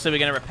 Okay, obviously we're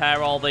going to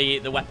repair all the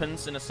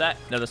weapons in a sec.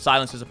 No, the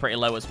silencers are pretty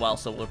low as well,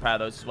 so we'll repair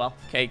those as well.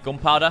 Okay,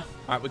 gunpowder.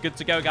 All right, we're good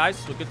to go,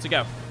 guys. We're good to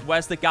go.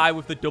 Where's the guy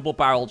with the double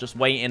barrel just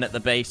waiting at the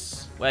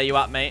base? Where you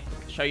at, mate?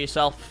 Show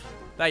yourself.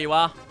 There you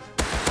are.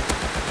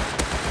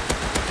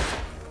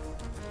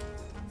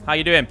 How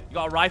you doing? You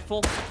got a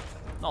rifle?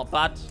 Not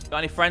bad. Got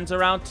any friends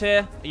around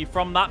here? Are you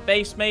from that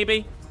base,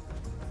 maybe?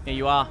 Here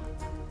you are.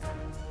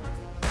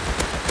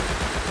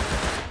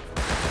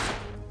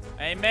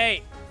 Hey,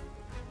 mate.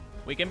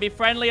 We can be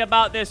friendly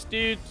about this,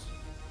 dude.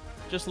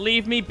 Just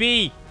leave me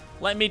be.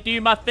 Let me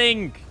do my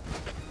thing.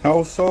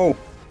 How so?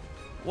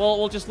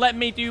 Well, just let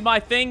me do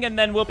my thing, and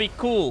then we'll be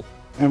cool.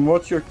 And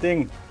what's your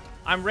thing?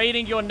 I'm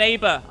raiding your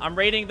neighbor. I'm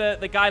raiding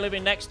the guy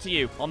living next to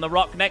you, on the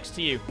rock next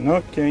to you.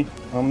 Okay,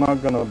 I'm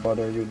not gonna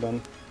bother you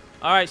then.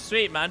 All right,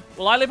 sweet, man.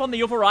 Well, I live on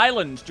the other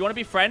island. Do you want to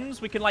be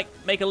friends? We can, like,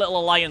 make a little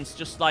alliance,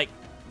 just like...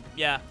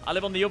 Yeah, I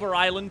live on the other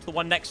island, the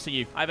one next to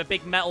you. I have a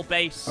big metal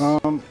base.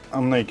 I'm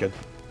naked.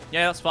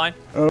 Yeah, that's fine.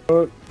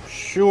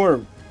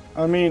 Sure.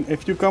 I mean,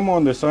 if you come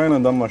on this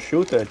island, I'm gonna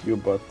shoot at you,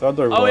 but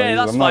otherwise, oh, yeah,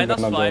 that's I'm fine, not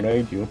gonna go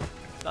raid you.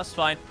 That's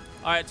fine.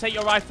 All right, take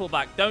your rifle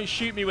back. Don't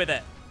shoot me with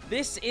it.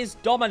 This is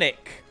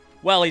Dominic.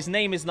 Well, his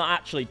name is not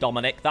actually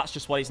Dominic. That's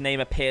just what his name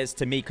appears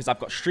to me because I've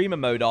got streamer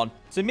mode on.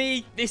 To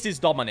me, this is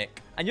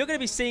Dominic. And you're going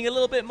to be seeing a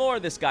little bit more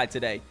of this guy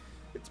today.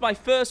 It's my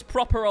first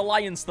proper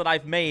alliance that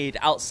I've made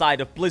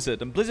outside of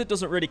Blizzard. And Blizzard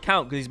doesn't really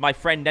count because he's my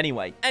friend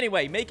anyway.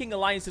 Anyway, making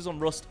alliances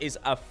on Rust is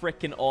a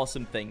freaking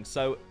awesome thing.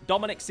 So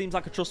Dominic seems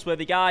like a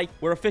trustworthy guy.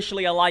 We're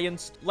officially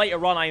allianced.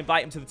 Later on, I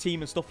invite him to the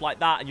team and stuff like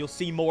that. And you'll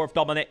see more of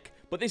Dominic.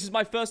 But this is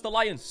my first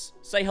alliance.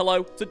 Say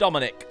hello to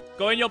Dominic.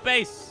 Go in your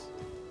base.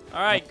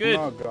 All right, good.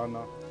 No, God,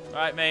 no. All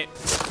right, mate.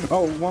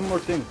 Oh, one more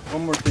thing.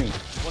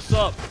 What's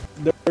up?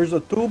 There's a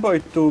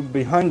 2x2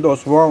 behind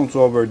those walls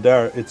over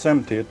there. It's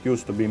empty. It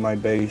used to be my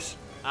base.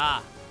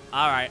 Ah,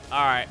 all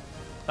right.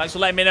 Thanks for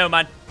letting me know,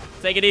 man.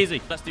 Take it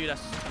easy. Let's do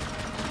this.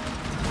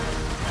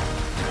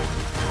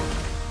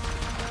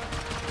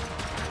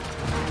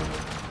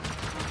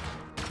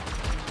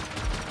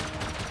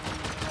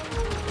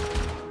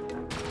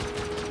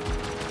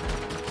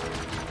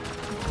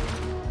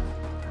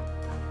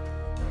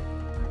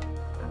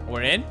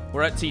 in.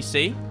 We're at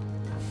TC.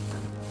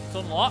 It's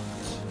unlocked.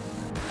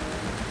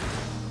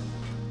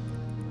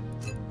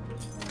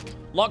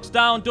 Locks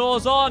down,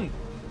 doors on.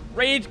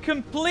 Raid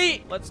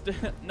complete. Let's do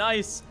it.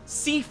 Nice.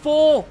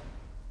 C4.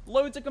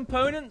 Loads of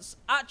components.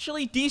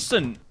 Actually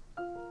decent.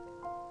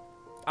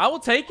 I will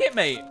take it,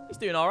 mate. He's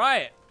doing all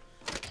right.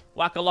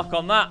 Whack a lock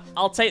on that.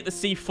 I'll take the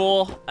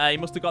C4. He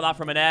must have got that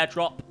from an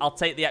airdrop. I'll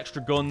take the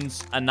extra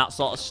guns and that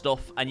sort of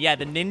stuff. And yeah,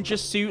 the ninja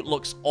suit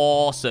looks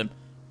awesome.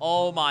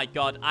 Oh my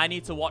god. I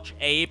need to watch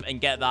Abe and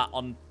get that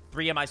on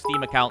 3 of my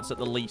Steam accounts at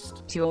the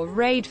least. To your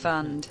raid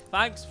fund.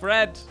 Thanks,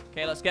 Fred.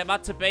 Okay, let's get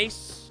back to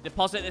base.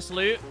 Deposit this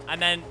loot and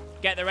then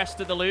get the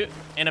rest of the loot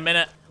in a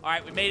minute. All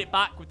right, we made it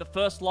back with the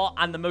first lot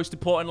and the most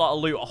important lot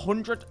of loot.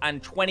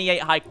 128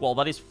 high qual.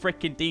 That is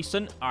freaking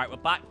decent. All right, we're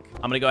back.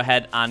 I'm going to go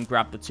ahead and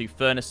grab the 2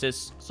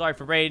 furnaces. Sorry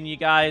for raiding you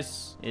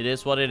guys. It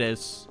is what it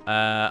is.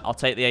 I'll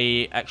take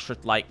the extra,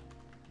 like,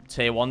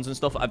 tier 1s and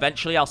stuff.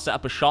 Eventually, I'll set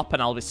up a shop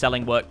and I'll be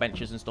selling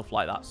workbenches and stuff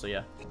like that. So,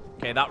 yeah.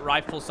 Okay, that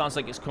rifle sounds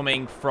like it's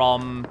coming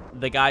from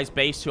the guy's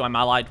base who I'm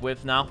allied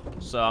with now.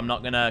 So, I'm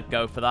not going to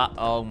go for that.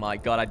 Oh, my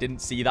God. I didn't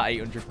see that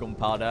 800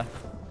 gunpowder.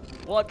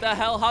 What the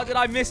hell? How did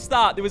I miss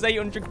that? There was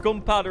 800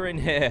 gunpowder in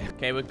here.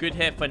 Okay, we're good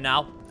here for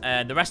now.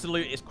 The rest of the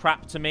loot is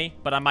crap to me,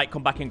 but I might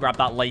come back and grab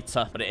that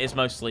later. But it is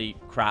mostly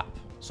crap.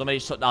 Somebody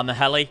shut down the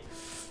heli.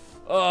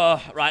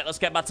 Oh, right, let's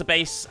get back to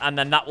base, and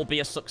then that will be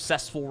a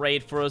successful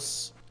raid for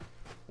us.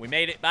 We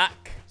made it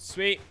back.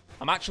 Sweet.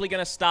 I'm actually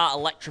going to start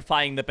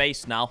electrifying the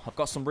base now. I've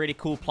got some really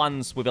cool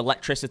plans with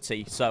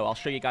electricity, so I'll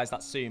show you guys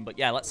that soon. But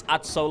yeah, let's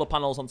add solar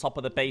panels on top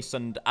of the base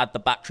and add the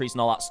batteries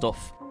and all that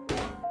stuff.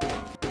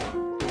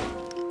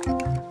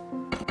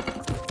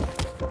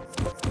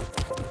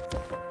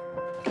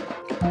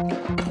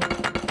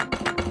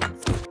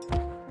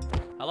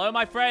 Hello,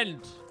 my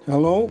friend.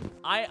 Hello?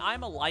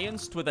 I'm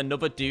allianced with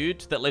another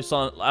dude that lives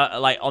on,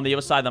 like, on the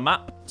other side of the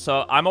map.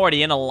 So I'm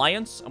already in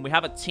alliance, and we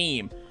have a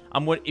team.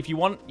 And if you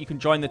want, you can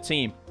join the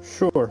team.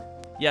 Sure.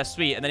 Yeah,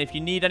 sweet. And then if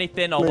you need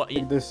anything or what...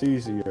 Make this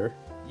easier.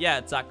 Yeah,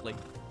 exactly.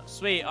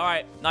 Sweet. All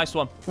right. Nice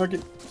one. Okay.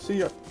 See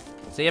ya.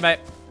 See ya, mate.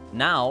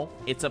 Now,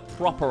 it's a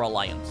proper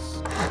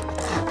alliance.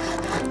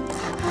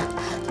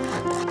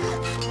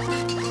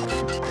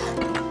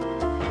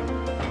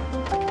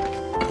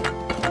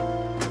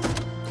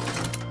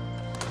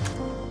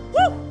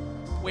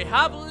 We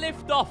have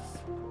liftoff.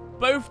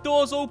 Both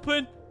doors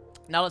open.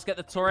 Now let's get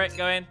the turret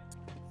going.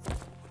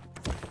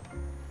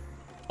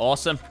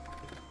 Awesome.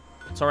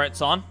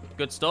 Turret's on.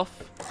 Good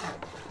stuff.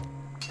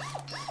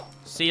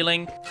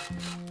 Ceiling.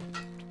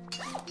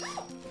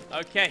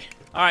 Okay.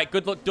 All right.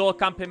 Good luck door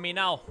camping me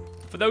now.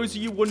 For those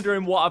of you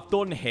wondering what I've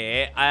done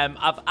here,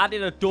 I've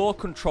added a door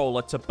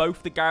controller to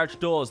both the garage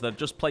doors that I've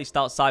just placed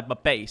outside my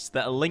base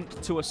that are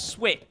linked to a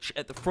switch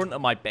at the front of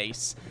my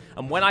base.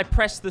 And when I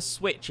press the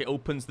switch, it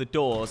opens the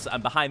doors,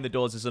 and behind the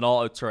doors is an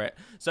auto turret.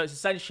 So it's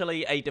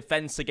essentially a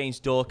defense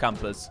against door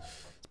campers.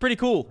 It's pretty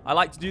cool. I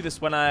like to do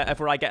this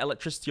whenever I get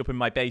electricity up in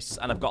my base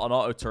and I've got an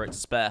auto turret to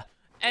spare.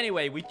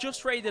 Anyway, we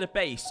just raided a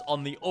base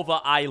on the other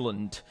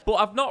island, but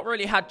I've not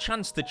really had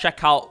chance to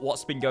check out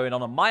what's been going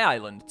on my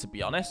island, to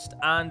be honest,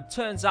 and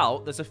turns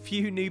out there's a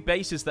few new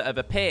bases that have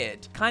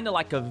appeared, kind of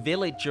like a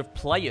village of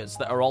players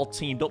that are all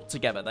teamed up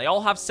together. They all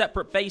have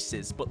separate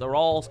bases, but they're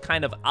all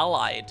kind of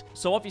allied,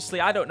 so obviously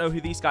I don't know who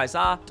these guys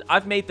are.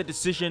 I've made the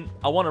decision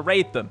I want to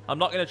raid them. I'm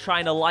not going to try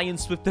an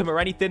alliance with them or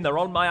anything. They're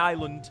on my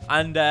island,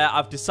 and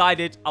I've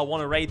decided I want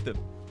to raid them.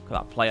 Look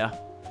at that player.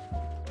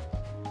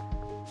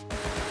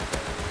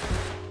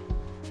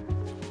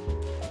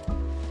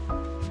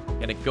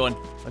 Get a gun.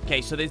 Okay,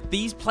 so there's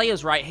these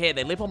players right here.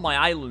 They live on my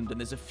island,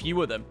 and there's a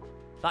few of them.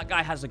 That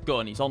guy has a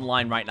gun. He's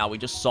online right now. We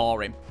just saw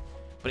him.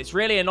 But it's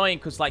really annoying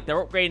because, like,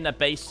 they're upgrading their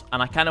base,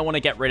 and I kind of want to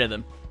get rid of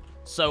them.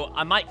 So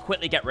I might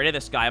quickly get rid of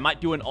this guy. I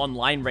might do an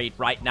online raid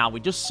right now. We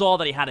just saw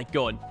that he had a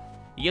gun.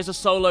 He is a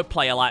solo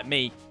player like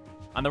me,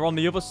 and they're on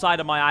the other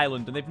side of my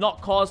island, and they've not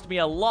caused me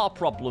a lot of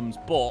problems,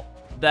 but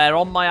they're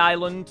on my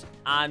island,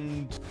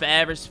 and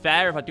fair is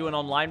fair. If I do an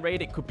online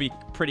raid, it could be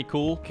pretty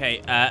cool.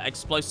 Okay,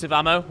 explosive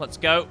ammo. Let's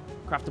go.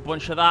 Craft a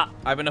bunch of that.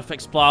 I have enough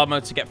explosive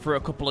ammo to get through a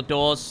couple of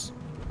doors.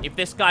 If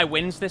this guy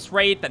wins this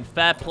raid, then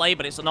fair play,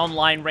 but it's an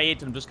online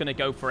raid. I'm just going to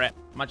go for it.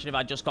 Imagine if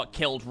I just got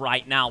killed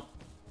right now.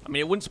 I mean,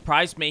 it wouldn't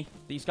surprise me.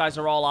 These guys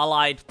are all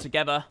allied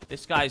together.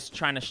 This guy's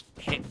trying to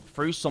hit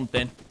through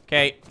something.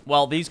 Okay,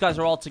 well, these guys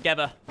are all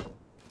together.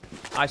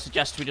 I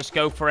suggest we just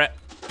go for it.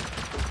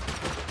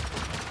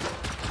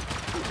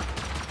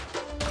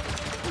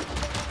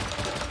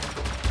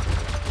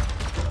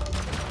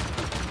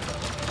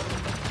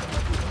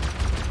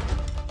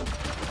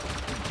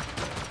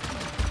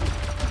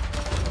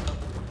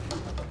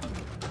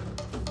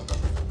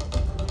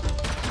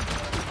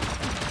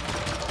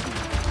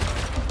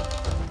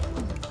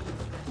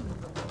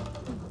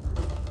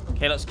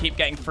 Okay, let's keep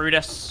getting through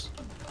this.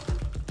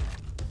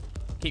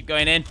 Keep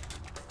going in.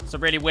 It's a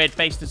really weird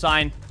base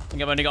design. I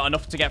think I've only got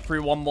enough to get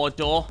through one more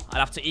door. I'd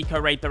have to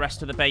eco-raid the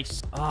rest of the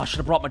base. Oh, I should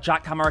have brought my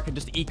jackhammer. I can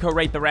just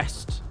eco-raid the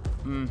rest.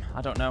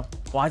 I don't know.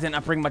 Why didn't I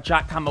bring my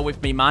jackhammer with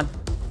me, man?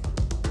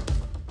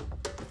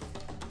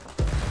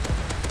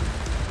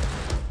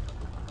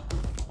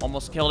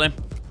 Almost killed him.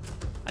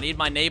 I need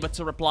my neighbor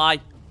to reply.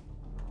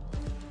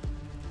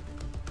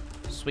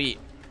 Sweet.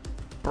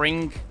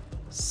 Bring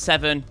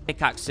 7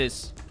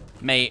 pickaxes,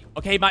 mate.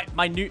 Okay,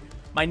 my new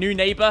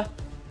neighbor,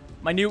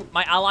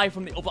 my ally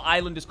from the other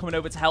island is coming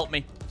over to help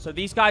me. So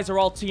these guys are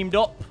all teamed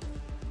up,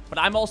 but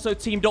I'm also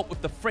teamed up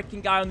with the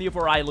freaking guy on the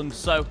other island.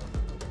 So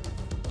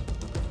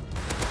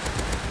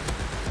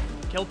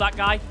killed that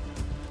guy.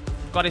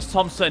 Got his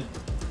Thompson.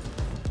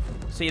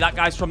 See, that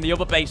guy's from the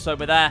other base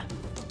over there.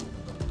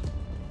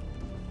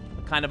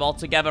 We're kind of all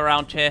together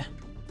around here.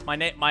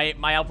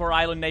 My other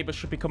island neighbor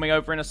should be coming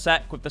over in a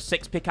sec with the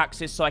 6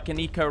 pickaxes so I can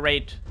eco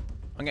raid.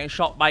 I'm getting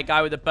shot by a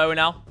guy with a bow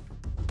now.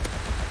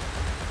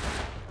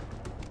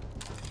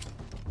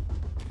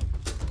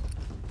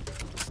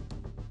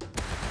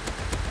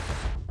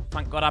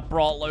 Thank God I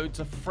brought loads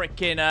of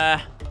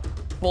freaking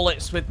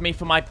bullets with me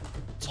for my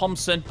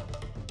Thompson.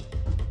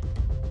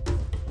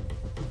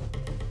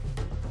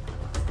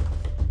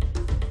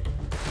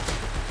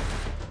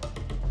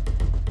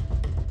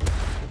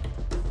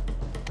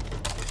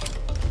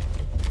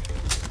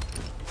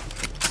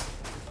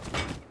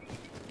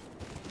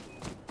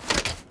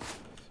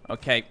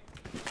 Okay.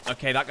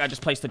 Okay, that guy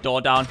just placed the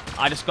door down.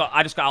 I just got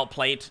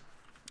outplayed.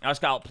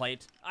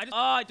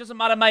 Oh, it doesn't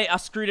matter, mate. I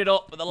screwed it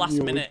up at the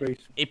last minute.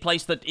 He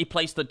placed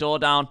the door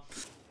down.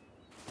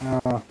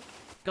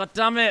 God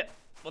damn it.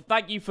 Well,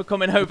 thank you for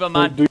coming over,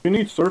 man. Do you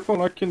need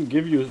surfon? I can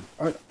give you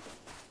I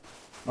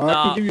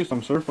can give you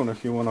some surfon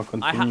if you want to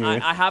continue.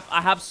 I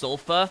have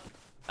sulfur.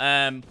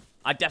 I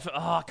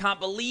can't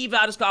believe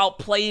it. I just got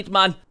outplayed,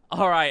 man.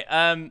 All right.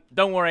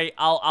 Don't worry.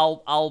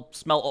 I'll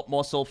smelt up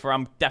more sulfur.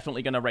 I'm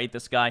definitely gonna raid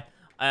this guy.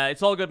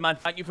 It's all good, man.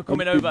 Thank you for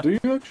coming over. Do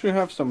you actually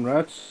have some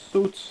rat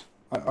suits?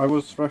 I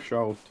was fresh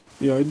out.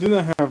 Yeah, I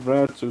didn't have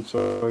rat suits,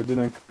 so I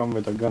didn't come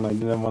with a gun. I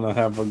didn't want to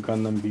have a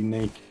gun and be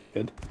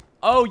naked.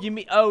 Oh, you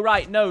mean? Oh,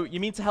 right. No, you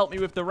mean to help me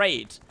with the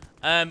raid?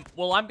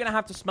 Well, I'm gonna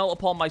have to smelt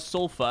up all my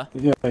sulfur.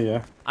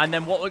 Yeah. And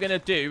then what we're gonna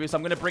do is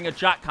I'm gonna bring a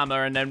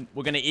jackhammer and then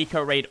we're gonna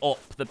eco raid up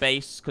the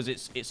base because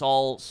it's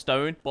all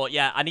stone. But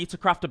yeah, I need to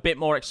craft a bit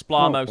more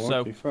explamo. Oh,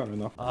 okay, fair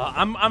enough.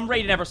 I'm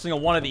raiding every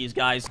single one of these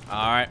guys.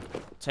 All right,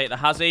 take the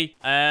Hazzy.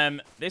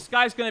 This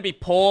guy's gonna be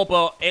poor,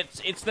 but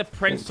it's the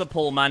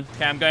principle, man.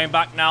 Okay, I'm going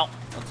back now.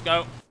 Let's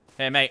go.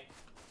 Here, mate.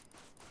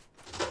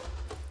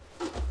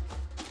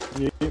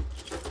 Yep.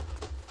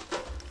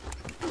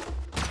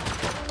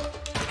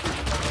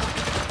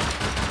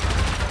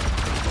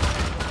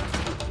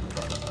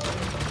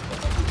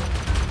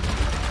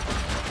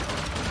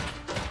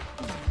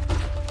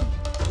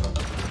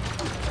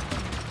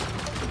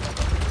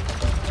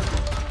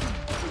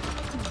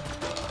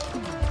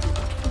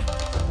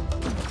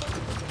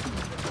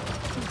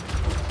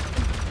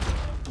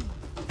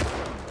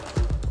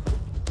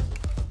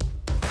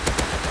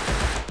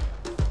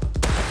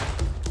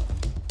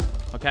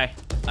 Okay,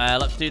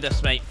 let's do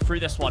this, mate. Through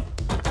this one.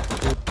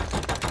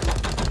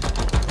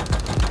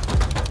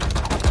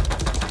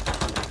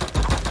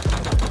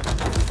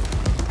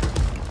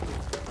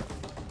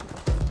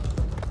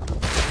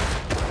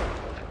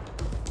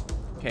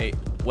 Okay,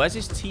 where's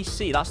his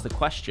TC? That's the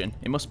question.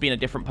 It must be in a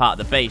different part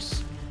of the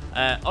base.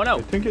 Oh no.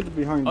 I think it's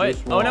behind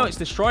this wall. Oh no, it's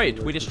destroyed.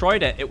 We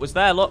destroyed it. It was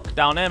there. Look,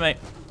 down there, mate.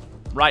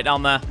 Right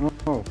down there.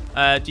 Oh.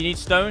 Do you need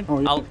stone? Oh,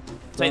 yeah. I'll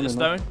take the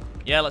stone.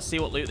 Yeah, let's see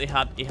what loot he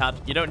had.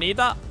 You don't need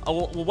that?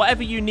 Oh, well,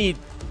 whatever you need,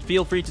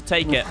 feel free to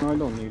take it. I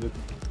don't need it.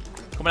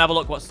 Come and have a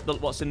look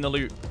what's in the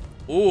loot.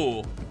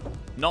 Ooh,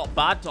 not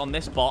bad on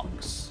this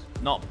box.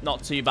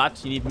 Not too bad.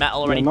 You need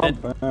metal or anything?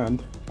 Not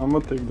bad. I'm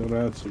gonna take the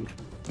rat suit.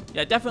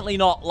 Yeah, definitely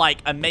not, like,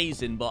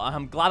 amazing, but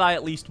I'm glad I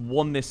at least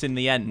won this in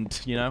the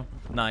end, you know?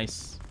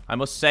 Nice. I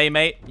must say,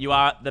 mate, you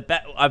are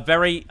a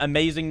very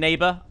amazing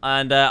neighbor,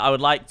 and I would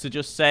like to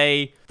just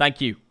say thank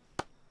you.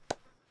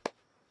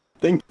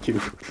 Thank you.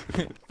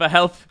 for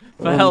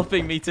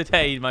helping me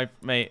today, my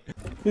mate.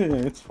 Yeah,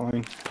 it's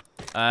fine.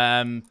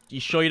 You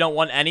sure you don't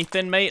want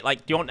anything, mate?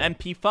 Like, do you want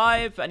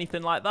MP5?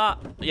 Anything like that?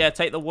 Yeah,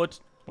 take the wood.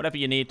 Whatever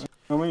you need.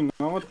 I mean,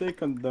 I'm gonna take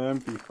the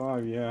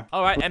MP5, yeah.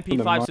 Alright,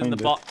 MP5's in the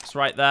box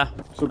right there.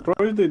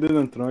 Surprised they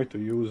didn't try to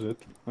use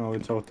it. Oh,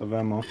 it's out of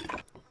ammo.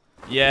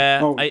 Yeah.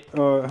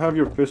 Oh, have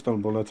your pistol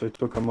bullets. I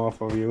took them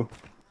off of you.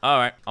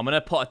 Alright, I'm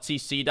gonna put a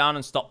TC down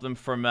and stop them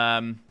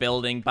from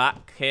building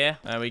back here.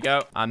 There we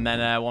go. And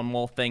then one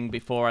more thing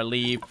before I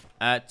leave.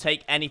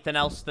 Take anything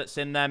else that's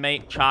in there,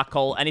 mate.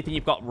 Charcoal, anything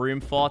you've got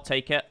room for,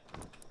 take it.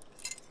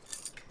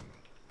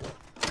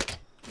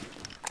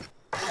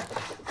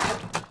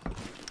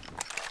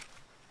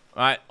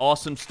 Alright,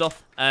 awesome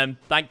stuff.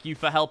 Thank you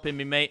for helping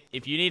me, mate.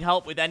 If you need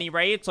help with any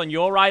raids on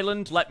your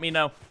island, let me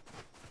know.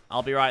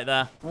 I'll be right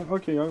there.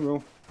 Okay, I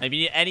will. If you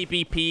need any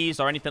BPs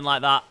or anything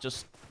like that,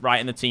 just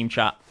write in the team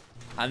chat.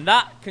 And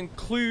that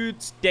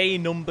concludes day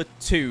number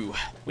 2.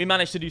 We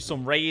managed to do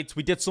some raids.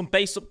 We did some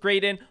base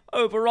upgrading.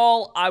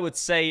 Overall, I would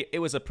say it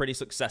was a pretty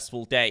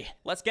successful day.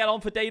 Let's get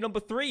on for day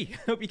number 3.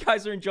 Hope you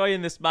guys are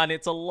enjoying this, man.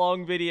 It's a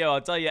long video.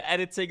 I'll tell you,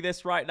 editing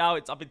this right now,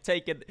 it's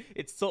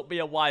took me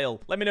a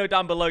while. Let me know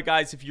down below,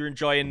 guys, if you're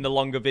enjoying the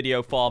longer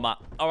video format.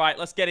 All right,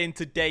 let's get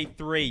into day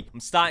 3. I'm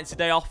starting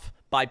today off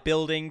by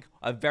building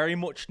a very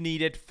much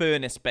needed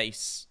furnace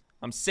base.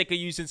 I'm sick of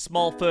using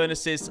small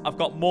furnaces. I've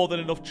got more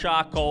than enough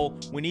charcoal.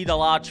 We need a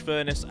large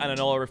furnace and an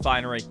oil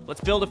refinery.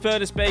 Let's build a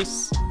furnace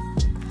base.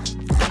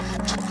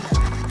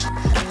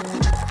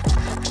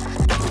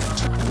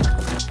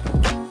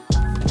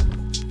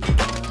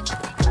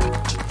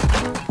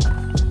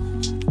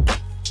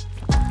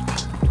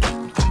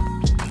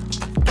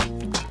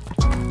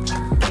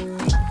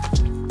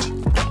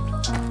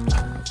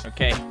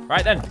 Okay,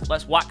 right then,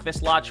 let's whack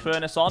this large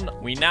furnace on.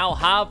 We now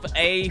have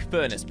a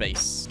furnace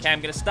base. Okay, I'm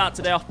going to start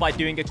today off by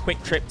doing a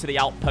quick trip to the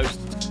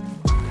outpost.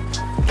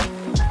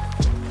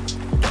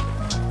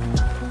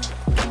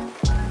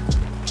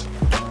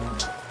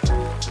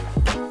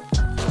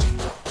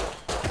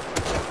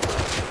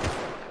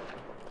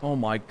 Oh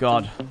my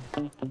god.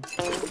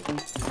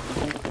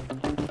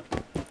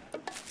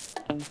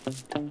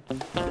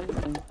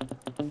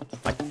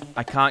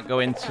 I can't go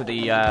into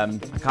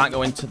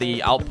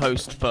the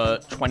outpost for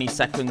 20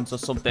 seconds or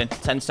something.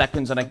 10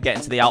 seconds and I can get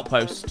into the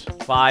outpost.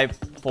 5,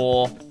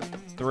 4,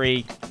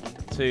 3,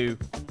 2,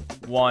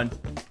 1.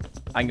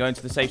 I can go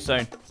into the safe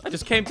zone. I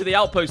just came to the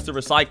outpost to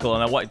recycle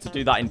and I wanted to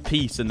do that in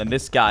peace, and then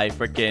this guy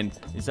freaking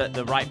is at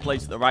the right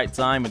place at the right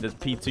time with his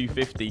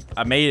P250.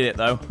 I made it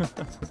though.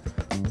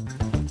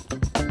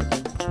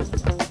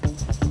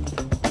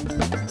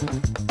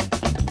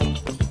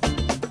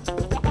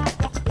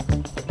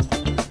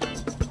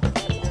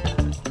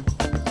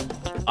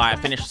 Alright,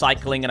 I finished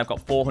cycling and I've got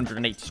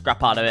 480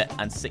 scrap out of it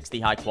and 60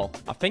 high qual.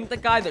 I think the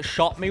guy that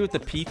shot me with the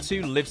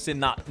P2 lives in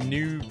that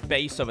new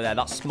base over there.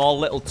 That small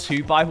little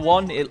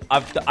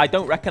 2x1. I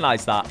don't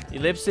recognize that. He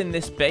lives in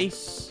this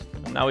base.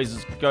 Now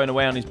he's going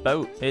away on his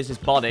boat. Here's his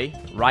body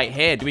right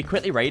here. Do we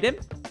quickly raid him?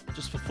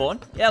 Just for fun?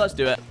 Yeah, let's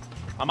do it.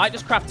 I might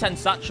just craft 10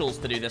 satchels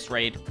to do this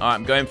raid. Alright,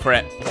 I'm going for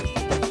it.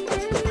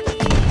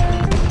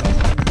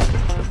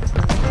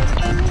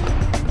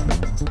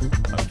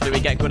 Hopefully we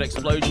get good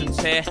explosions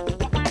here.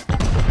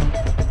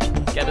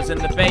 Get us in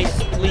the base,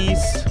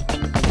 please.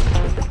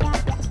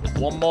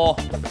 One more.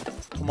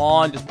 Come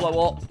on, just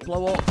blow up.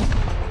 Blow up.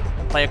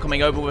 Player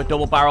coming over with a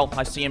double barrel.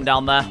 I see him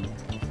down there.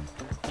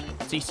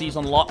 CC's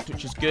unlocked,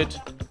 which is good.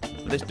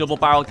 But this double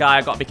barrel guy,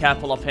 I've got to be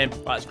careful of him.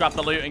 Right, let's grab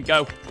the loot and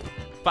go.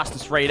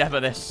 Fastest raid ever,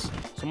 this.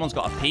 Someone's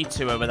got a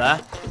P2 over there.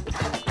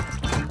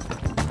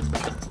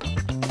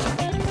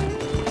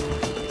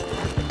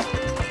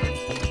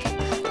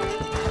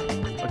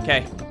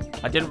 Okay.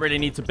 I didn't really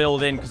need to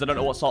build in because I don't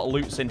know what sort of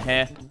loot's in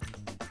here.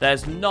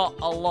 There's not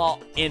a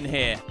lot in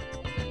here.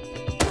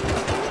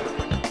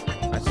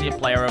 I see a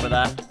player over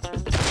there.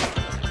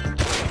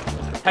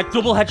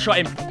 Double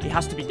headshot him. He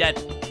has to be dead.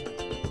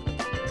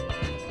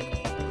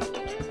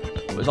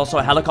 There's also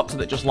a helicopter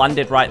that just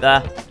landed right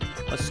there.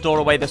 Let's store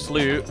away this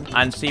loot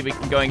and see if we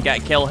can go and get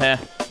a kill here.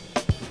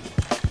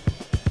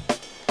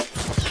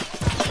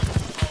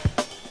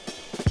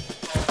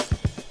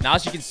 Now,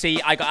 as you can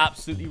see, I got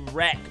absolutely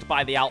wrecked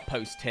by the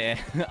outpost here.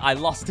 I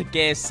lost a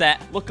gear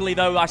set. Luckily,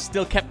 though, I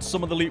still kept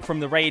some of the loot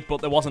from the raid,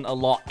 but there wasn't a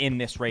lot in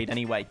this raid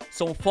anyway.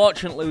 So,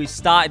 unfortunately, we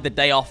started the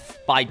day off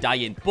by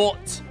dying.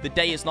 But the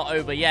day is not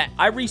over yet.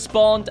 I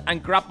respawned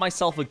and grabbed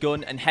myself a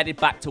gun and headed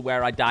back to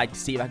where I died to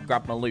see if I could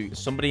grab my loot.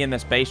 Somebody in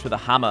this base with a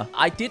hammer.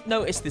 I did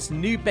notice this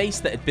new base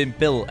that had been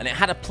built, and it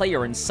had a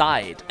player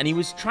inside. And he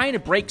was trying to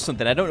break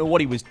something. I don't know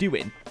what he was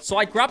doing. So,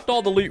 I grabbed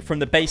all the loot from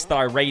the base that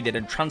I raided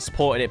and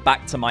transported it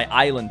back to my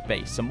island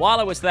base. And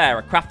while I was there,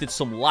 I crafted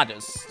some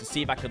ladders to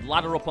see if I could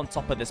ladder up on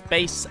top of this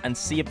base and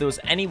see if there was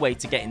any way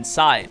to get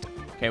inside.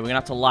 Okay, we're gonna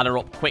have to ladder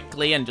up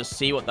quickly and just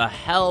see what the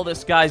hell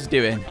this guy's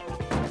doing.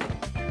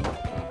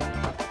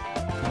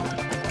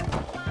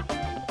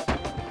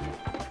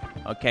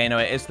 Okay, no,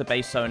 it is the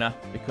base owner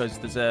because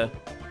there's a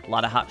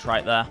ladder hatch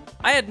right there.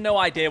 I had no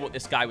idea what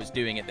this guy was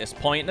doing at this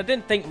point, and I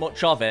didn't think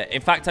much of it.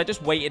 In fact, I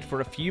just waited for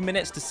a few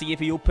minutes to see if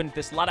he opened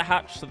this ladder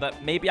hatch so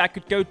that maybe I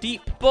could go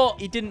deep, but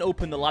he didn't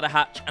open the ladder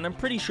hatch, and I'm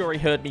pretty sure he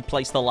heard me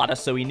place the ladder,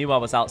 so he knew I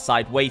was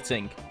outside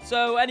waiting.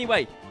 So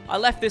anyway, I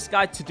left this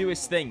guy to do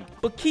his thing.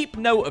 But keep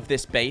note of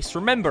this base,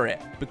 remember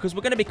it, because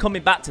we're going to be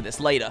coming back to this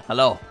later.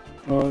 Hello.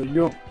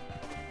 Yo.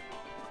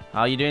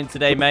 How are you doing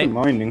today, mate?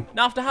 Mining.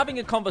 Now, after having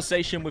a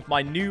conversation with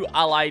my new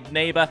allied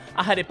neighbor,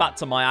 I headed back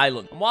to my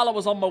island. And while I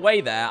was on my way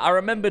there, I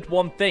remembered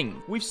one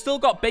thing. We've still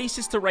got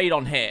bases to raid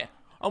on here.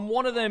 And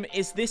one of them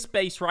is this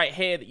base right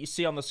here that you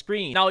see on the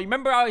screen. Now,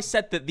 remember how I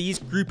said that these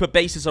group of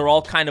bases are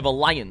all kind of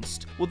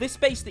allianced? Well, this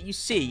base that you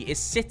see is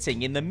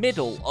sitting in the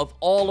middle of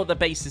all of the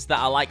bases that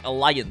are like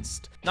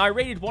allianced. Now, I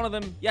raided one of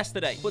them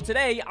yesterday, but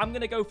today I'm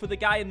going to go for the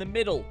guy in the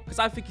middle because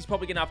I think he's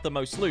probably going to have the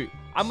most loot.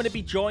 I'm going to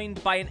be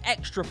joined by an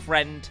extra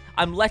friend.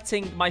 I'm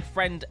letting my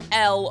friend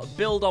Elle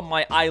build on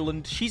my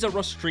island. She's a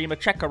Rust streamer.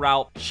 Check her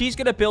out. She's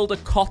going to build a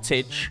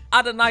cottage.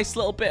 Add a nice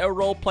little bit of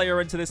role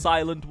player into this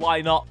island.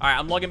 Why not? All right,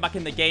 I'm logging back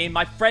in the game.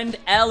 My friend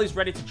Elle is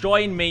ready to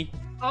join me.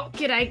 Oh,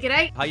 g'day,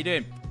 g'day. How you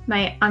doing?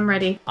 Mate, I'm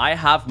ready. I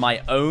have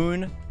my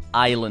own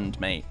island,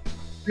 mate.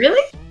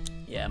 Really?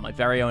 Yeah, my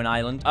very own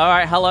island. All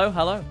right, hello.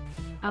 Hello,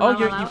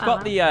 You've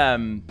got the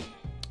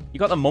you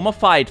got the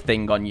mummified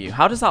thing on you.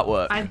 How does that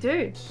work? I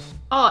do.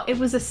 Oh, it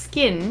was a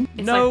skin.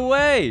 It's No like,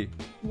 way.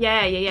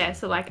 yeah.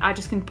 So like, I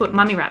just can put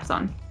mummy wraps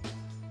on.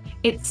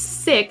 It's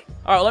sick.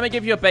 All right, let me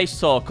give you a base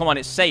tour. Come on,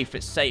 it's safe.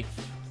 It's safe.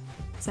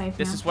 Safe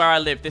This now. is where I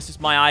live. This is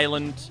my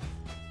island.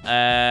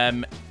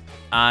 And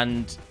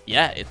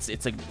yeah,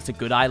 it's a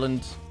good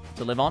island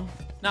to live on.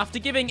 Now, after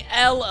giving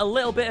Elle a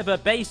little bit of a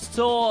base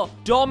tour,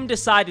 Dom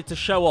decided to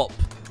show up.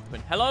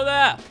 Hello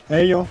there.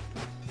 Hey yo.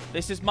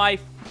 This is my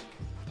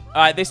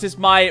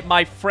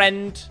my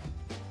friend.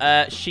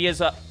 She is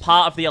a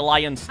part of the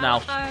alliance now.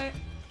 Hello.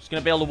 She's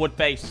gonna build a wood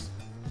base.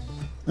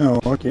 Oh,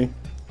 okay.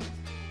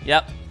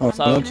 Yep. Oh,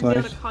 So that's Build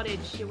nice. a cottage.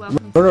 You're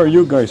welcome. Where are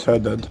you guys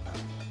headed?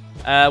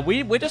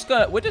 we're just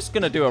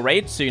gonna do a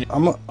raid soon.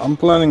 I'm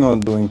planning on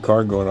doing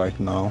cargo right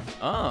now.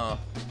 Oh,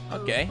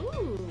 okay.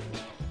 Ooh,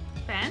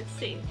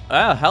 fancy.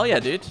 Oh, hell yeah,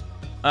 dude.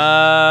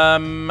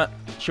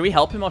 Should we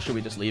help him or should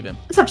we just leave him?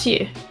 It's up to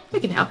you. We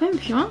can help him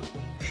if you want.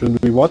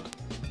 Should we what?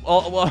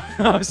 Oh, well,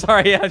 I'm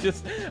sorry. I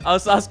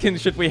was asking,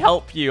 should we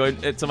help you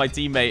to my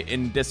teammate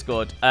in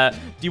Discord? Do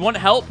you want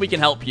help? We can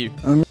help you.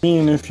 I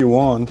mean, if you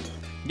want.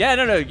 Yeah,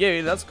 no,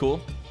 yeah, that's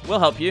cool. We'll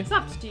help you. It's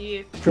up to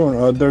you.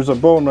 Sure, there's a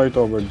boat right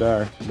over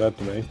there, that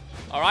way.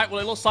 All right, well,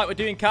 it looks like we're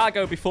doing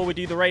cargo before we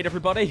do the raid,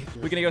 everybody.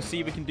 We're going to go see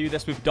if we can do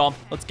this with Dom.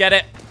 Let's get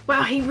it.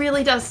 Wow, he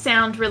really does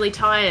sound really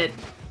tired.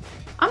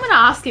 I'm gonna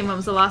ask him when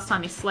was the last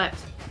time he slept.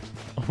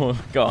 Oh,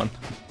 go on.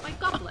 Like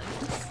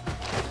goblins.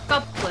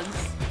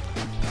 Goblins.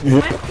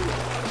 Yeah.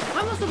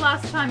 When was the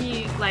last time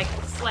you like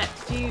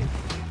slept? Do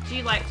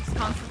you like just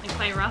constantly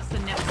play Rust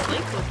and never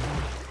sleep?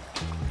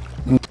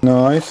 Or...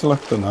 No, I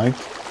slept tonight.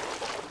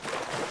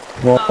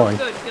 Oh, Why?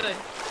 good.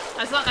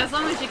 As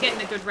long as you're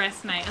getting a good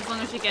rest, mate. As long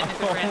as you're getting a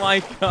good Oh rest. my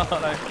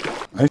god.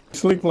 I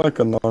sleep like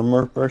a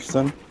normal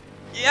person.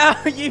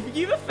 Yeah,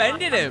 you've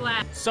offended I'm him.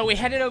 glad. So we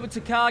headed over to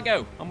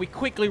cargo, and we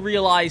quickly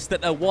realized that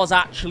there was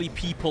actually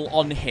people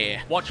on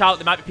here. Watch out,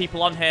 there might be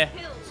people on here.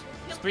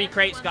 There's 3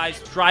 crates,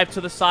 guys. Drive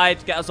to the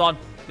side, get us on.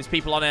 There's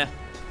people on here.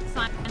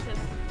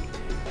 Scientist.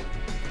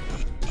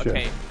 Shit.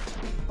 Okay.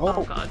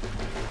 Oh god.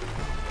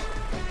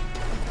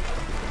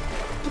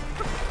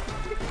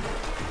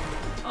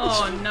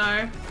 Oh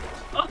no.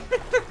 Oh,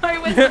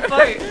 no, where's the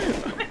boat?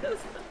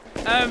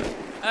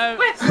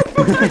 Where's the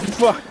boat?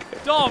 Fuck!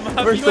 Dom,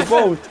 Where's the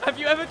boat? have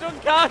you ever done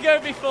cargo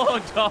before,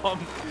 Dom?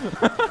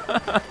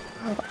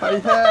 I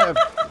have!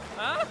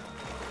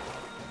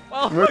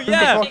 Well, Where's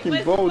yeah. the fucking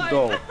Where's the boat,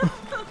 boat? though?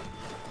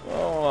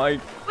 Oh my.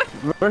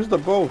 Where's the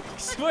boat?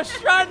 We're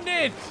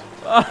stranded.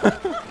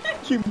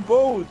 Fucking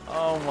boat!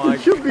 Oh my.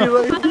 It should be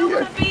right I don't here!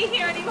 want to be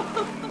here anymore.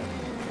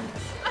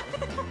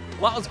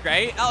 Well, that was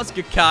great. That was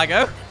good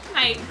cargo.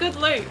 Mate, good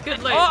loot. Good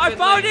loot. Oh, I good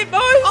found loot. it,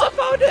 boys! I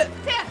found it.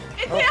 It's here.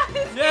 It's here.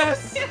 It's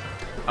Yes. here.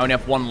 I only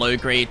have 1 low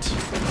grade.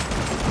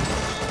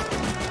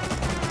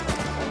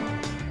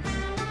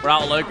 We're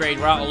out of low grade.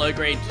 We're out of low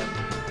grade.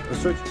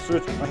 Switch.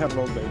 I have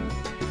no bait.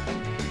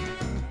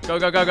 Go.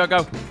 Go.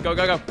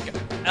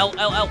 L.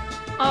 Oh.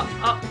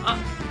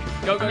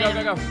 Go.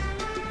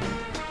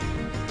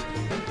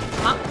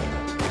 Up.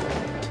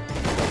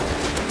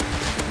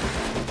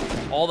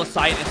 All the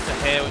scientists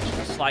are here, which is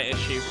a slight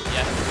issue, but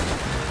yeah.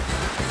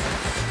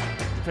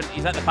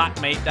 He's at the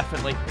back, mate,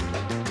 definitely.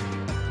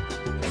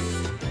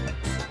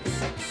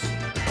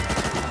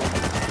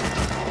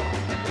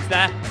 He's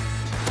there.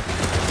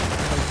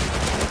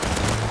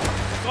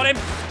 Got him.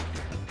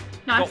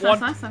 Nice.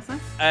 Got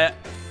one.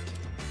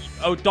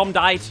 Oh, Dom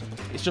died.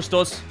 It's just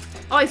us.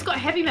 Oh, he's got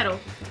heavy metal.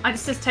 I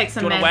just take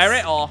some Do you meds. want to wear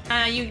it, or?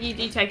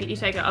 You take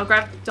it. I'll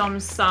grab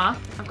Dom's SAR.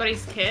 I've got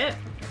his kit.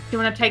 Do you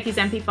want to take his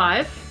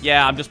MP5?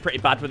 Yeah, I'm just pretty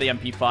bad with the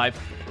MP5.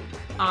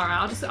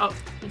 Alright,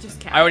 you just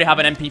carry I already have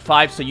an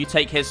MP5, so you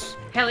take his.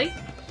 Heli?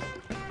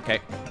 Okay.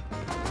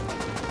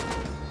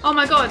 Oh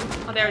my god.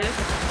 Oh, there it is.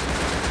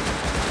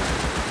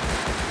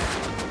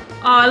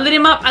 Oh, I lit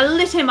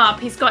him up.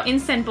 He's got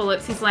incense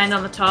bullets. He's landed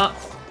on the top.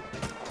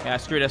 Yeah,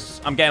 screw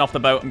this. I'm getting off the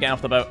boat.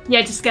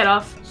 Yeah, just get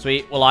off.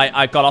 Sweet. Well,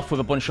 I got off with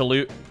a bunch of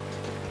loot.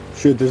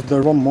 Shit, is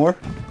there one more?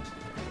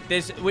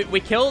 We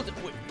killed.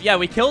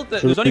 We killed.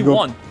 There's only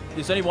one.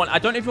 There's only one. I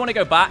don't know if you want to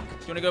go back. Do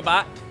you want to go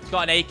back? It's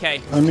got an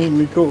AK. I mean,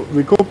 we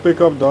could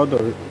pick up the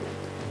other.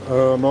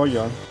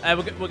 Moyan.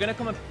 We're gonna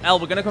come. Elle,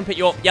 we're gonna come pick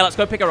you up. Yeah, let's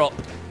go pick her up.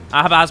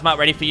 I have a hazmat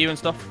ready for you and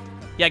stuff.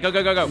 Yeah, go.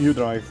 You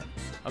drive.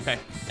 Okay.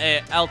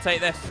 Elle, take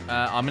this.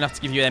 I'm gonna have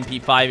to give you an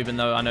MP5, even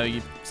though I know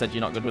you said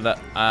you're not good with it.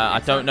 I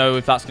don't know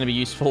if that's gonna be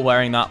useful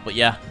wearing that, but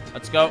yeah,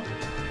 let's go.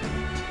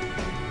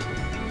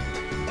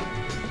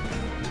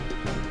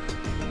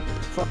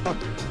 Fuck.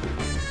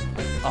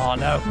 Oh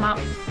no. Come up.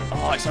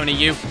 Oh, it's only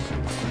you.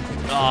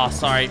 Oh,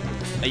 sorry.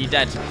 Are you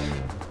dead?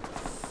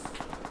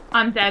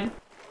 I'm dead.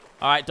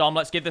 All right, Dom,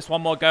 let's give this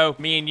one more go.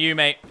 Me and you,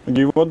 mate.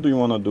 Okay, what do you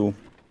want to do?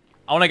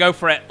 I want to go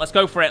for it. Let's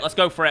go for it.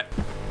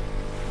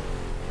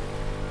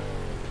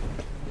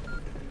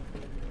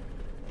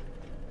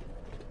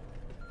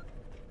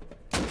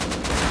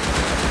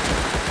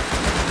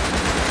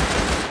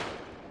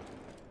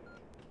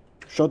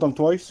 Shot him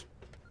twice.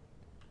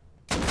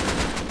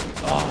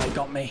 Oh, he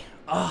got me.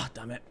 Oh,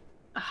 damn it.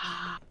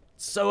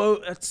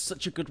 So, it's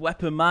such a good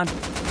weapon, man.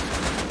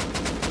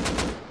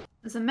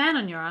 There's a man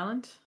on your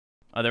island.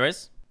 Oh, there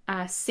is?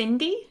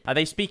 Cindy? Are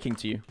they speaking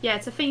to you? Yeah,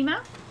 it's a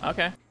female.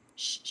 Okay.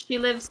 She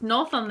lives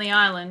north on the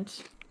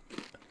island.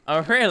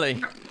 Oh,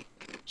 really?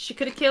 She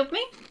could have killed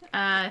me.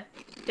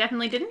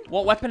 Definitely didn't.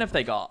 What weapon have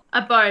they got?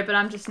 A bow, but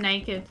I'm just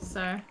naked,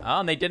 so... Oh,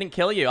 and they didn't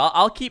kill you.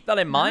 I'll keep that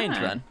in mind,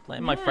 then.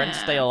 Letting my friends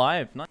stay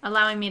alive. Nice.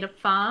 Allowing me to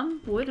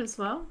farm wood as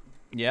well.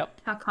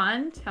 Yep. How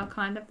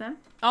kind of them.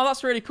 Oh,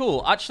 that's really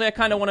cool. Actually, I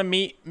kind of want to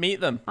meet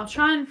them. I'll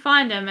try and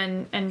find them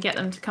and get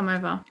them to come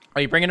over.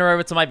 Are you bringing her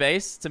over to my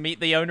base to meet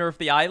the owner of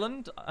the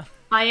island?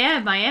 I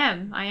am.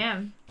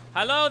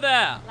 Hello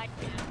there. Like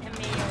a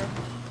mayor.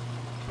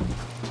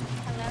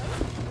 Hello?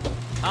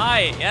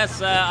 Hi.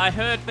 Yes, I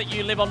heard that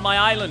you live on my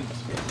island.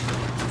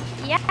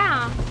 Yeah.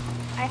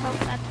 I hope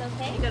that's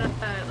okay. You gotta,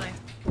 like...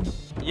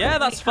 Yeah,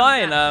 that's He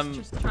comes fine. out,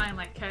 just try and,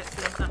 like,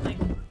 curtsy or something.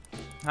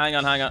 Hang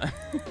on. Hang on.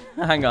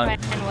 Right,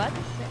 and what?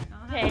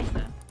 Okay.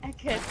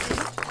 Okay.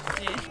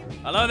 Yeah.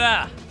 Hello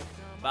there.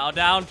 Bow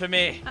down to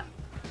me.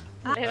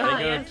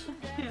 Very good.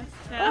 Yes.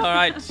 All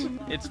right.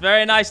 It's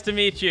very nice to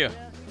meet you.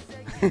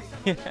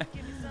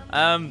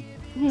 So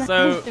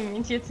Nice to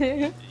meet you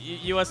too.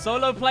 you a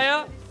solo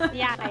player?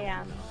 Yeah, I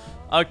am.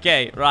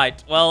 Okay,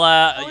 right. Well,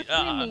 What do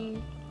you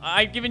need?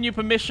 I've given you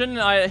permission.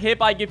 I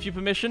hereby give you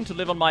permission to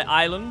live on my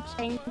island.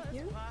 Thank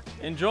you.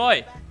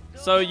 Enjoy.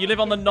 So you live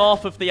on the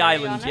north of the Very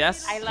island, honest.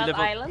 yes? I You love live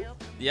on- island.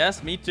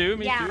 Yes, me too.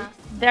 Me Yeah. too.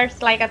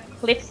 There's like a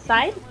cliff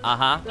side.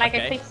 Like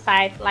okay. a cliff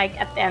side, like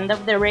at the end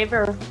of the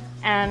river.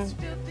 And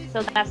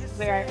so that's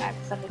where I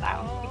settled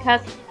down.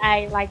 Because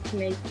I like to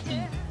make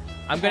tea.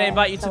 I'm gonna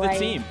invite you to So the I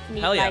team.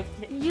 need, Hell yeah. like,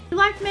 You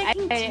like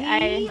making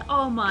tea?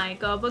 Oh my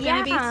god, we're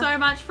gonna be Yeah. so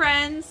much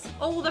friends.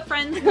 All the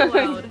friends in the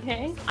world.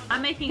 Okay.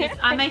 I'm making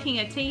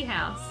a tea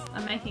house.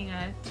 I'm making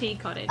a tea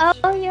cottage.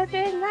 Oh, you're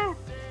doing that.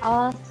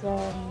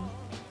 Awesome.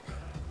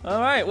 All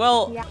right.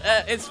 Well, Yeah.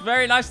 it's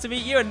very nice to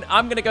meet you, and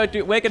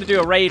we're gonna do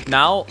a raid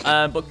now.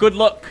 But good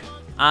luck,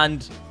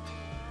 and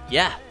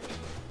yeah.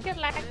 Good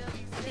luck.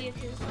 See you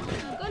soon.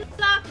 Good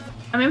luck.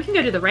 I mean, we can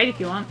go do the raid if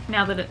you want.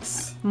 Now that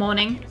it's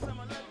morning.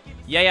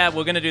 Yeah,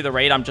 we're gonna do the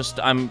raid. I'm just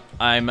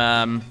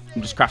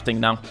crafting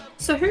now.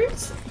 So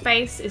whose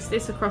base is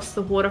this across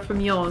the water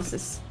from yours?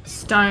 This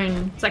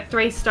stone. It's like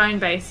 3 stone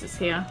bases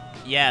here.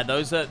 Yeah,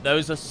 those are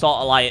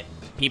sort of like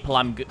people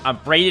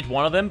I've raided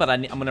one of them, but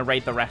I'm gonna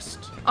raid the rest.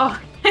 Oh,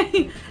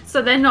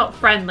 so they're not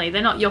friendly.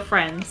 They're not your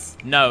friends.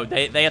 No,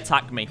 they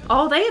attack me.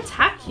 Oh, they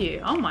attack you.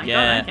 Oh my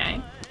Yeah. god.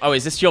 Okay. Oh,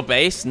 is this your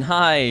base?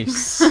 Nice.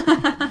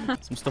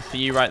 Some stuff for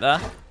you right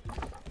there.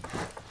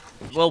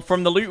 Well,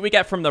 from the loot we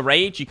get from the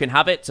raid, you can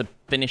have it to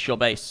finish your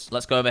base.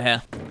 Let's go over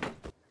here.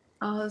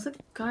 Oh, there's a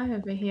guy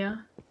over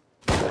here.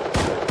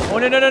 Oh,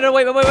 no,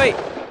 wait.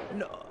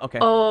 No, okay.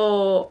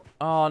 Oh.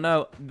 Oh,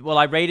 no. Well,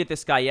 I raided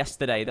this guy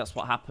yesterday. That's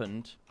what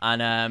happened.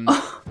 And, and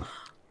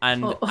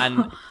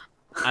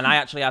I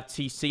actually have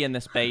TC in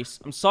this base.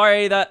 I'm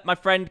sorry that my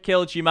friend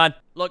killed you, man.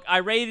 Look, I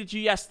raided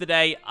you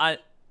yesterday. I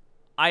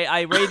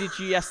raided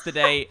you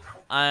yesterday,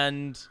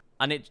 and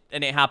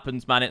it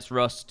happens, man. It's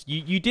Rust.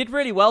 You did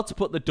really well to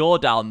put the door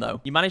down,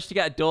 though. You managed to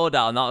get a door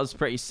down. That was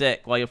pretty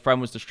sick while your friend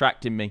was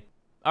distracting me.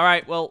 All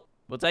right, well,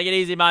 we'll take it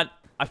easy, man.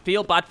 I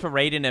feel bad for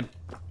raiding him,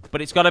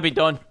 but it's got to be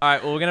done. All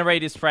right, well, we're going to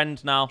raid his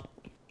friend now.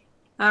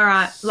 All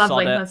right.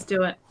 Lovely. Sod it. Let's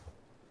do it.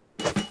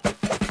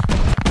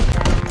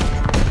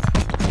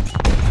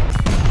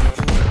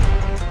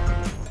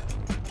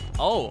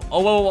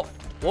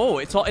 Whoa,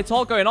 it's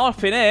all going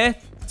off in here.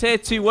 Tier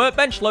 2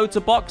 workbench, loads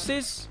of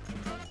boxes.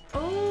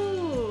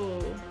 Oh.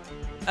 Do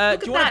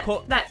Look you at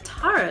want to that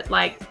turret,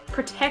 like,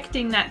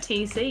 protecting that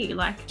TC.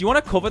 Like, do you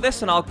want to cover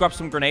this, and I'll grab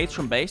some grenades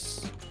from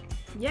base?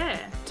 yeah.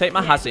 Take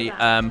my Yeah, do Hazzy,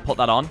 that. put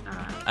that on.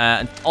 Alright.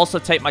 And also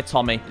take my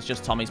Tommy. It's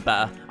just Tommy's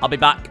better. I'll be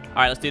back. All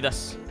right, let's do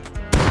this.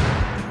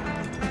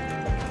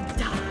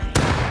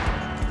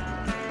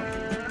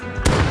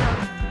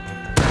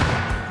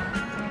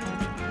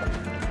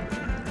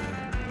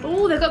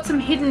 Oh, they've got some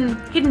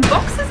hidden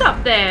boxes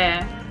up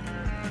there.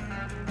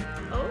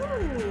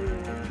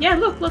 Oh. Yeah,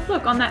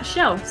 look on that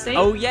shelf. See?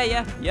 Oh,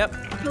 yeah, yep.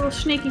 Little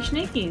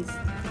sneakies.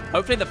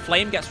 Hopefully the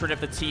flame gets rid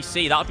of the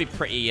TC. That would be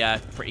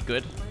pretty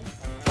good.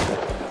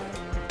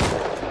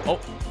 Oh.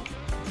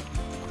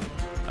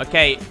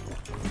 Okay.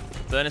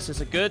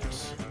 Furnaces are good.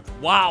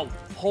 Wow.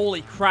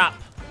 Holy crap.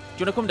 Do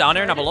you want to come down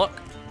here and have a look?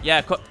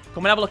 Yeah, come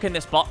and have a look in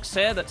this box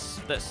here. That's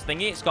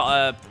thingy. It's got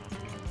a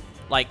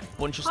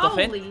bunch of stuff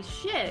in. Holy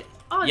shit.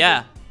 Oh,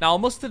 Yeah. Now, I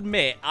must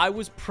admit, I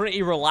was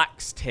pretty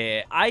relaxed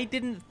here. I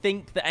didn't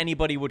think that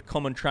anybody would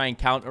come and try and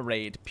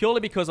counter-raid, purely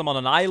because I'm on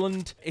an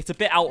island. It's a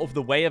bit out of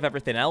the way of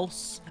everything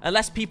else.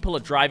 Unless people are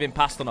driving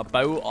past on a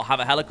boat or have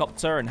a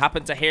helicopter and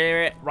happen to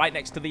hear it right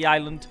next to the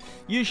island,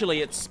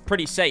 usually it's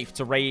pretty safe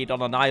to raid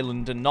on an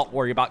island and not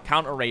worry about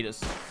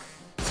counter-raiders.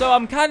 So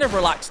I'm kind of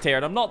relaxed here,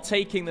 and I'm not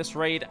taking this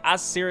raid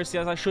as seriously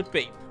as I should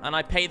be. And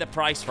I pay the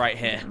price right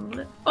here.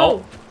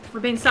 Oh,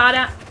 we're being sired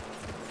at.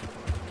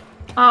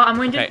 Oh, I'm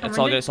wounded. Okay,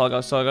 it's all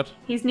good.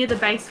 He's near the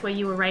base where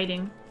you were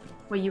raiding.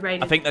 Where you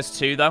raided. I think there's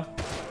 2, though.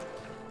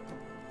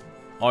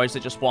 Or is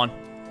it just 1?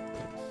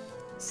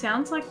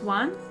 Sounds like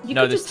 1. You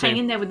No, could there's just hang 2.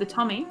 in there with the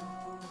Tommy.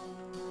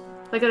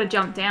 They gotta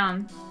jump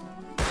down.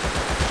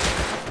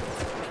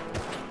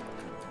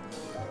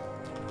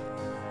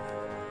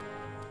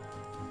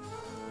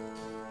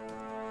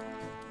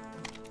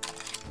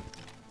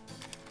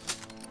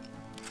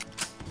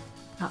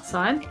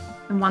 Outside,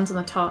 and one's on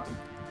the top.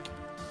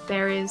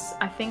 There is,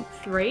 I think,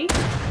 3.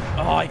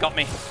 Oh, he got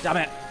me. Damn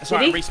it. That's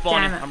right, I'm Did he? respawning.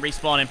 Damn it. I'm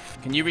respawning.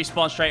 Can you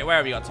respawn straight away?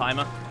 Have you got a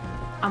timer?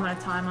 I'm on a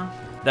timer.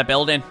 They're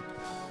building.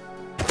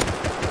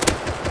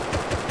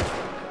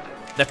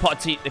 They put a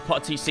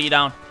TC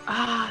down.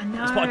 Ah, no.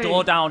 Let's put a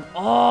door down.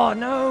 Oh,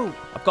 no.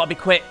 I've got to be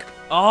quick.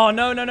 Oh,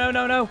 no, no, no,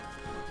 no, no.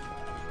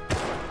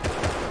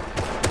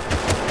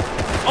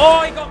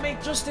 Oh, he got me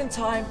just in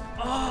time.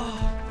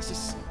 Oh, this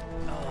is...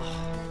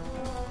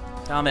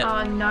 Oh. Damn it.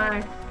 Oh,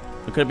 no.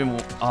 We could have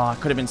been... Oh, I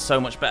could have been so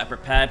much better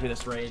prepared with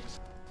this raid.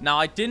 Now,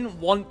 I didn't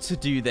want to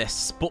do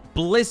this, but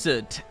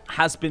Blizzard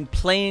has been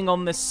playing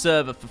on this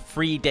server for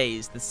 3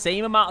 days, the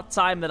same amount of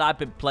time that I've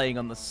been playing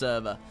on the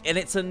server. And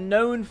it's a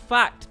known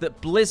fact that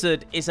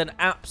Blizzard is an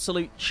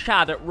absolute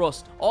chad at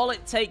Rust. All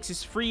it takes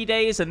is 3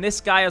 days, and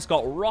this guy has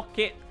got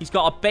rocket. He's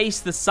got a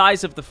base the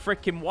size of the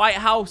freaking White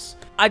House.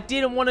 I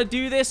didn't want to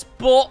do this,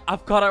 but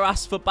I've got to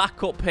ask for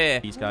backup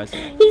here. These guys.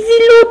 Easy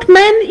loot,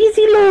 man.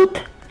 Easy loot.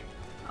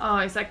 Oh,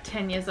 he's like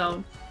 10 years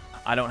old.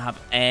 I don't have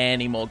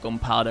any more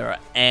gunpowder or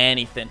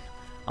anything.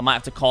 I might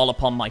have to call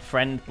upon my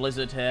friend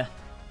Blizzard here.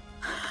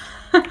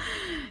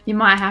 You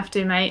might have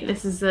to, mate.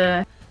 This is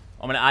a...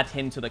 I'm going to add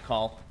him to the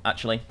call,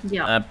 actually.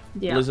 Yeah.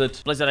 Yeah.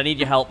 Blizzard, I need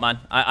your help, man.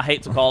 I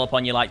hate to call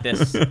upon you like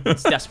this.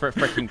 It's desperate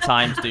freaking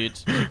times, dude.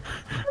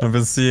 I've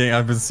been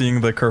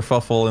seeing the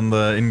kerfuffle in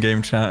the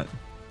in-game chat.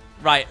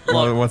 Right,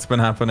 look, What's been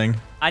happening?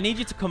 I need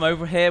you to come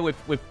over here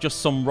with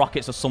just some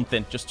rockets or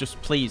something. Just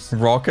please.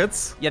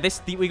 Rockets? Yeah,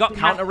 we got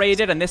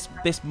counter-raided, and this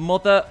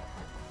mother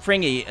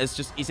fringy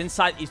he's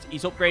inside.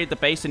 He's upgraded the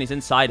base and he's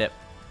inside it.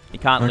 He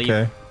can't leave.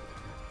 Okay.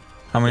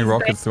 How many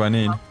rockets do I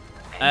need?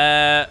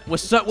 We're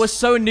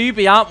so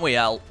newbie, aren't we,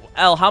 El?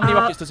 El, how many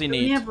rockets does he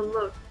need? Let me have a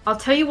look. I'll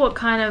tell you what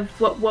kind of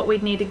what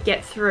we'd need to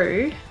get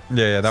through.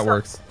 Yeah, that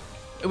works.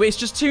 It's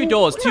just 2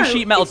 doors, two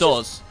sheet metal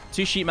doors.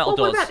 2 sheet metal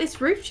doors. What about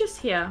this roof just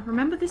here?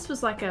 Remember, this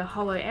was like a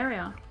hollow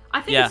area. I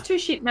think Yeah. it's 2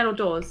 sheet metal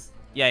doors.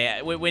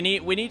 Yeah. We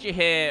need you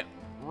here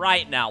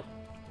right now.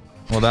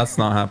 Well, that's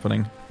not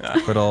happening.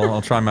 But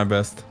I'll try my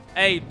best.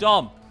 Hey,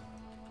 Dom.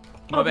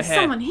 Come over there's here.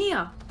 someone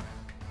here.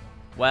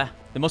 Where?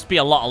 There must be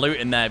a lot of loot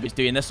in there if he's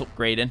doing this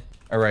upgrading.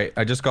 All right,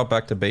 I just got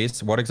back to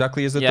base. What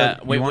exactly is it? Yeah,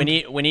 that we you want?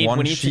 need one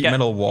to sheet get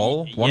metal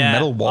wall. One Yeah,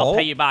 metal wall. I'll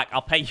pay you back.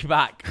 I'll pay you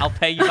back. I'll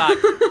pay you back,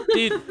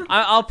 dude.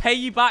 I'll pay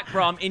you back,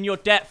 bro. I'm in your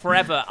debt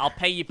forever. I'll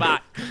pay you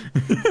back.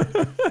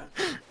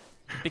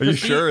 Are you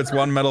sure it's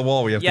one metal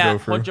wall we have to go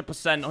through?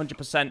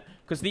 100%.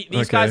 Because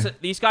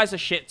these guys are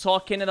shit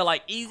talking and they're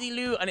like easy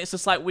loot, and it's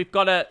just like we've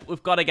got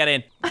to get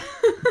in.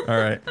 All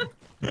right.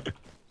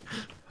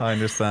 I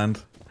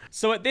understand.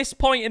 So at this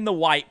point in the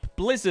wipe,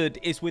 Blizzard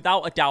is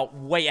without a doubt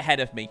way ahead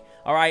of me.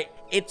 All right,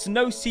 it's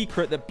no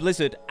secret that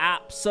Blizzard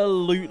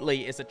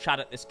absolutely is a chad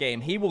at this game.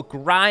 He will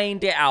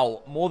grind it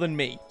out more than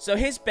me. So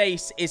his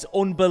base is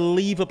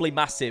unbelievably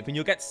massive, and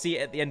you'll get to see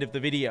it at the end of the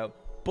video.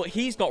 But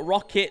he's got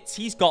rockets,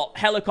 he's got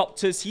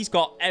helicopters, he's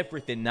got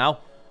everything now.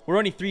 We're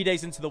only 3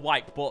 days into the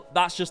wipe, but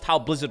that's just how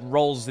Blizzard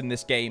rolls in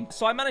this game.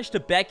 So I managed to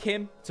beg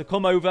him to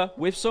come over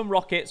with some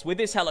rockets, with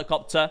his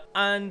helicopter,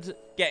 and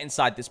get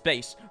inside this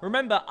base.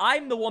 Remember,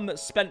 I'm the one that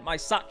spent my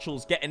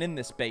satchels getting in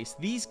this base.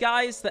 These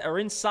guys that are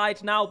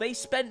inside now, they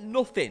spent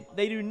nothing.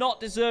 They do not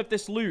deserve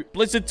this loot.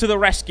 Blizzard to the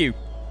rescue.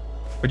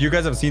 But you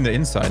guys have seen the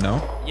inside, no?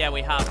 Yeah,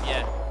 we have,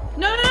 yeah.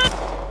 No!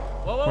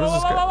 Whoa, What is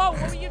this guy? What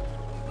were you?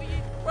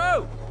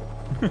 Whoa!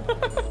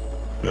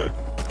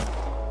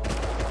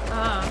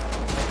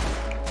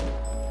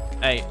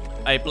 Hey,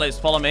 Blizz,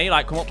 follow me.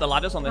 Like, come up the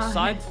ladders on this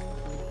side.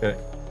 Okay.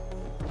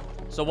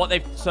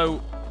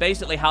 So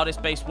basically how this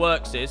base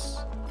works is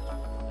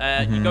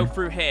you go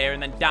through here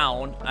and then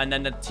down, and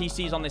then the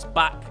TC's on this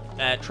back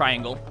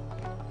triangle,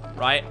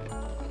 right?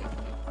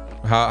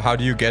 How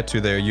do you get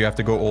to there? You have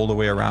to go all the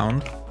way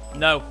around?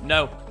 No.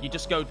 You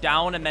just go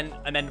down and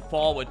then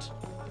forward.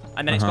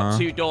 And then it's got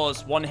 2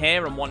 doors, one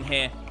here and one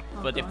here.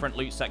 For different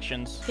loot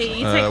sections. Here,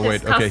 you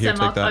take this okay, here,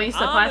 custom. take that. I'll use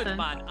the Armored, Python.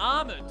 man,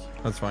 armored.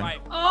 That's fine. Right.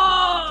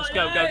 Oh, Just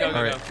go.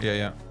 All right,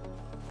 yeah.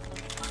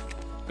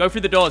 Go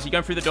through the doors. You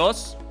going through the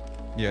doors?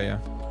 Yeah.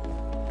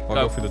 I'll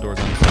Go. go through the doors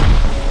on this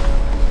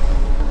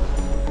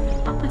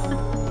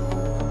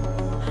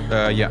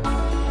side. Yeah.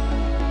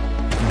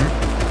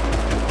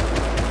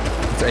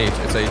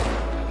 It's 8.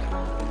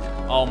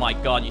 Oh my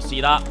god, you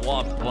see that?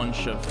 What a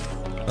bunch of...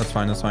 That's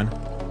fine.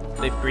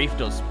 They've griefed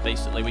us,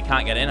 basically. We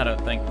can't get in, I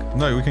don't think.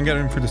 No, we can get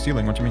in through the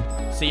ceiling. What do you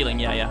mean? Ceiling,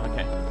 yeah,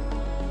 okay.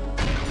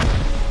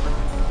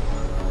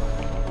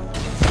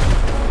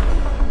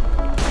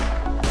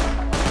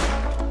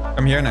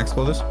 Come here and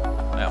explode this.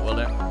 Yeah, we'll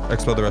do.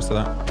 Explode the rest of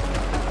that.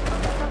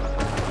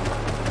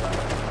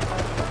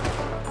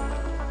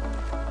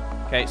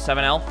 Okay,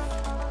 7L.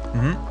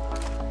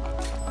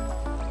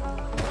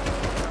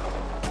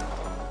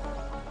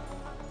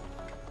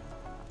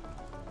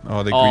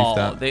 Oh, they griefed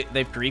that.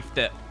 They've griefed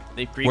it.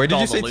 They've griefed Where did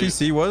all you the say loot.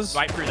 TC was?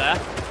 Right through there.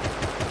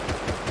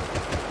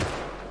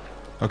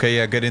 Okay,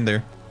 yeah, get in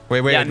there.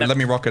 Wait, Yeah, let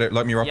me rocket it.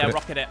 Let me rocket Yeah, it.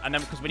 rocket it, and then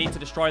because we need to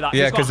destroy that.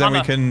 Yeah, Who's got because then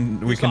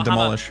hammer? we can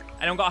demolish.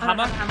 Anyone got a I don't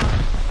hammer? have a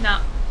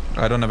hammer.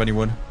 No. I don't have any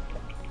wood.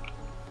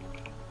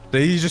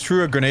 He just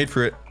threw a grenade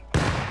for it.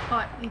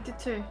 Oh, he did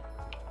too.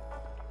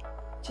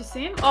 Did you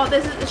see him? Oh,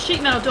 there's a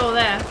sheet metal door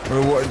there.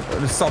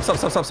 Stop.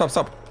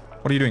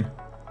 What are you doing?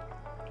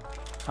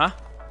 Huh?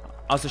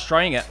 I was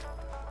destroying it.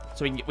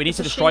 So we need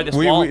to destroy this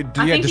wall. I Yeah,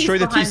 think destroy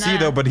he's the behind TC there.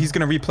 though, but he's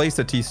gonna replace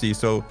the TC,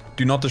 so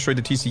do not destroy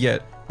the TC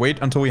yet. Wait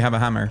until we have a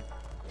hammer.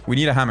 We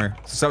need a hammer.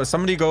 So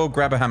somebody go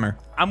grab a hammer.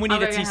 And we need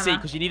I'll a go get a TC, hammer.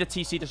 because you need a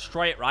TC to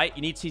destroy it, right?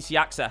 You need TC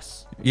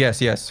access. Yes.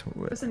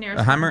 What's the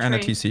nearest A hammer fucking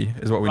and a tree?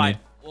 TC is what we Right. need.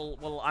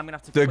 Well, I'm gonna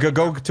have to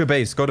Go to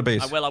base. Go to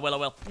base. I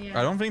will. Yeah.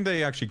 I don't think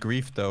they actually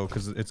griefed though,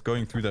 because it's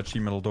going through that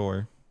sheet metal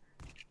door.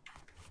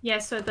 Yeah,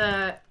 so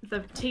the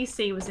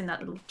TC was in that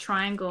little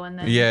triangle, and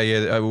then.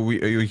 Yeah.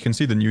 We can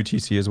see the new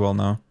TC as well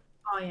now.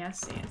 Oh yeah, I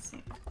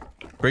see.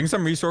 Bring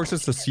some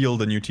resources to seal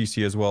the new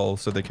TC as well,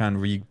 so they can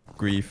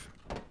re-grief.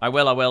 I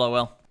will.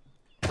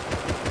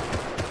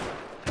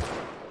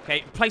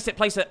 Okay, place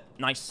it.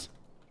 Nice.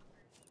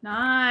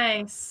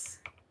 Nice.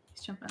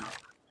 He's jumping up.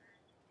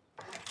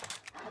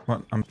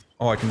 What?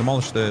 Oh, I can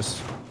demolish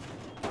this.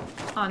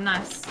 Oh,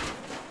 nice.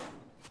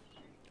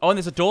 Oh, and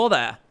there's a door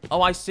there.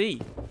 Oh, I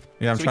see.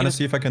 Yeah, I'm So we trying can to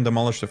see if I can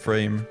demolish the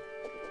frame.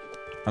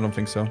 I don't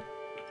think so.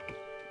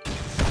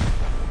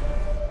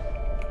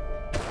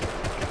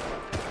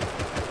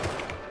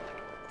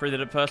 Through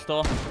the first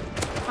door.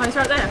 Oh, he's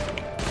right there.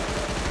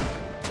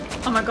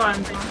 Oh my god,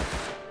 I'm down.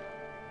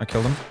 I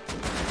killed him.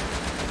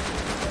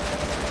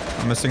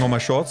 I'm missing all my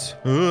shots.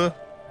 Ugh.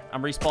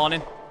 I'm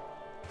respawning.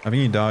 I think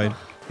he died.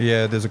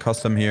 Yeah, there's a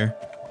custom here.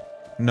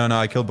 No,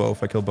 I killed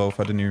both. I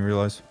didn't even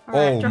realize.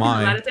 Alright, Oh dropping the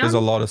my, ladder there's a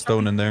down. lot of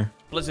stone in there.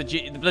 Blizzard,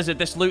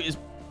 this loot is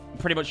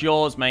pretty much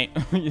yours, mate.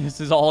 This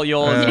is all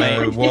yours,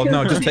 mate. Well,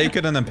 no, just take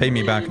it and then pay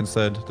me back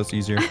instead. That's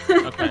easier.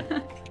 Okay.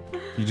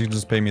 You can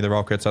just pay me the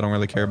rockets. I don't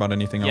really care about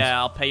anything else. Yeah,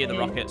 I'll pay you the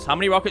rockets. How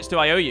many rockets do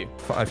I owe you?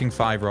 I think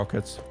 5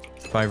 rockets.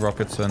 5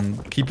 rockets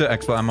and keep the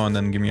extra ammo and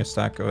then give me a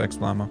stack of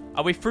extra ammo.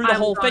 Are we through the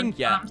whole thing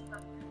yet?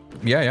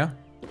 Yeah.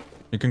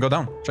 You can go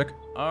down. Check.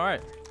 All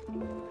right.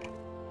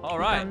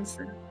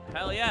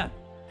 Hell yeah,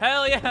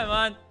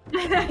 man.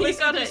 You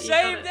got it.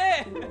 Saved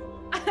it.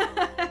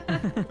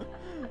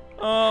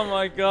 Oh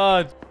my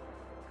god.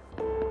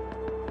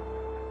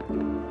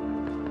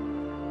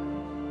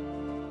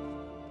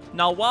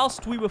 Now,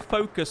 whilst we were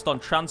focused on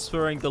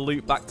transferring the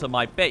loot back to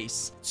my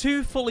base,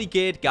 2 fully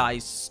geared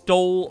guys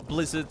stole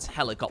Blizzard's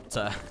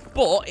helicopter.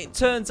 But it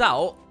turns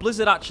out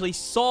Blizzard actually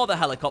saw the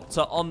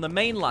helicopter on the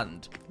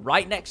mainland,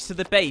 right next to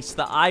the base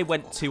that I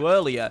went to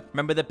earlier.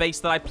 Remember the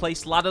base that I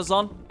placed ladders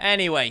on?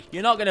 Anyway,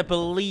 you're not going to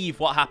believe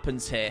what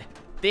happens here.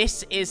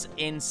 This is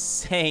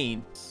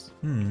insane.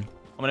 I'm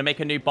going to make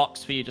a new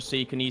box for you just so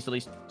you can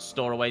easily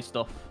store away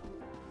stuff.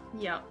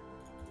 Yep.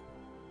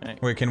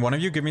 Wait, can one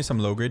of you give me some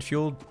low-grade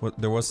fuel?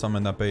 There was some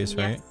in that base,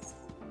 right?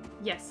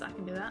 Yes, I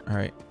can do that. All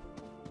right.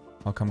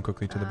 I'll come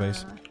quickly to the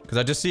base.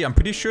 Because I'm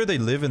pretty sure they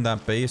live in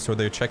that base or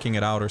they're checking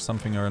it out or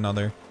something or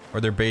another. Or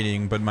they're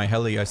baiting, but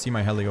I see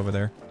my heli over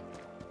there.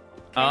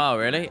 Oh,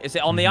 really? Is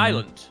it on the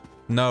island?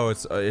 No,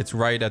 it's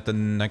right at the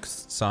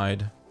next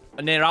side.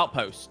 Near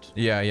outpost?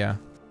 Yeah.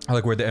 I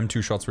like where the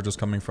M2 shots were just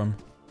coming from.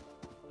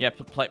 Yeah,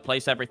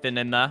 place everything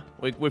in there.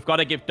 We've got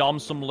to give Dom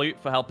some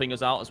loot for helping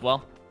us out as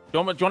well. Do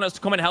you want us to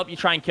come and help you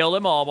try and kill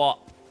them or what?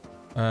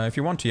 If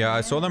you want to, yeah.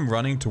 I saw them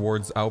running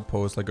towards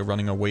outpost, like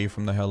running away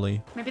from the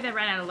heli. Maybe they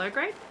ran out of low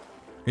grade?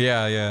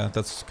 Yeah.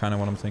 That's kind of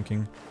what I'm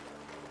thinking.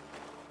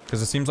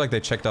 Because it seems like they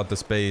checked out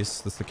this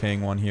base, this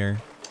decaying one here.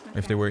 Okay.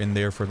 If they were in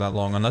there for that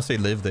long. Unless they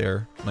live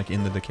there, like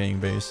in the decaying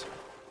base.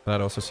 That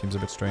also seems a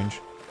bit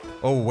strange.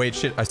 Oh, wait,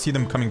 shit. I see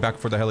them coming back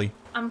for the heli.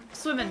 I'm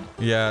swimming.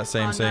 Yeah,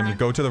 same. No.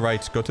 Go to the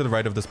right. Go to the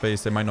right of this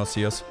base. They might not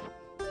see us.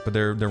 But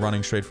they're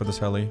running straight for this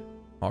heli.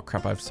 Oh,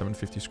 crap. I have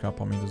 750 scrap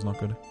on me. That's not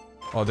good.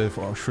 Oh, they're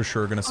for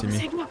sure going to see me.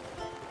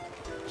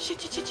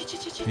 Shit.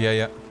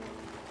 Yeah.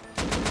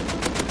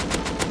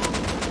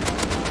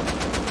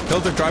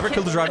 Kill the driver.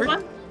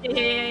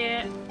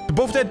 Yeah.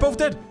 Both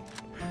dead.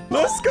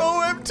 Let's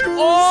go, M2.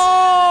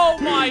 Oh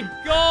my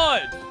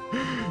god.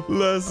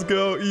 Let's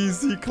go.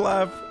 Easy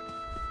clap.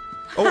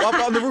 Oh, up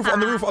on the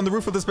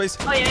roof of this base.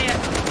 Oh,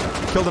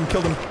 yeah. Killed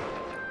him.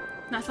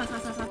 Nice.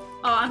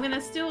 Oh, I'm gonna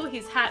steal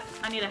his hat.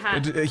 I need a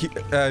hat.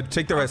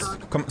 Take the rest.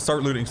 Come,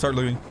 start looting.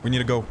 We need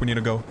to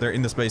go. They're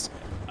in the space.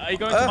 Are you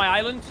going to my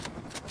island?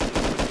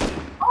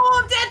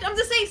 Oh, I'm dead. I'm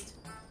deceased.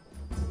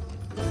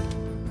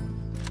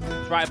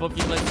 It's right above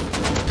you, Blizz.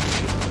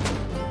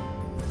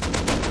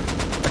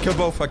 I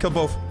killed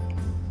both.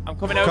 I'm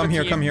coming over to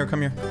you. Come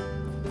here.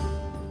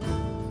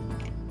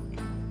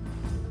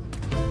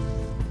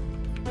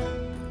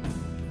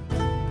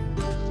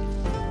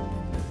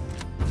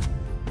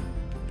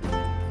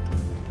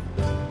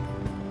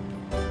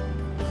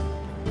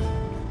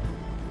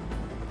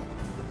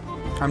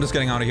 I'm just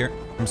getting out of here.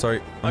 I'm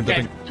sorry. I'm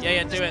okay. dipping.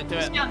 Yeah, do it.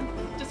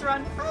 Just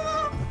run.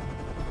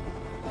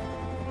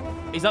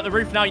 He's at the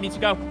roof now. You need to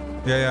go.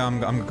 Yeah,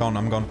 I'm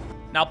gone.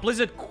 Now,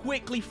 Blizzard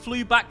quickly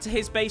flew back to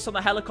his base on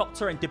the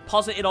helicopter and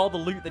deposited all the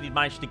loot that he'd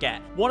managed to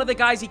get. One of the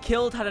guys he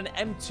killed had an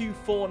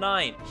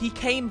M249. He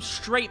came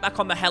straight back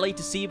on the heli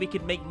to see if he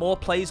could make more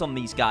plays on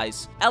these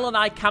guys. Elle and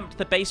I camped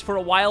the base for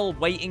a while,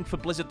 waiting for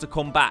Blizzard to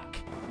come back.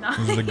 Nice.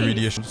 This is the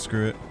greediest.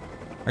 Screw it.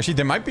 Actually,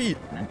 there might be...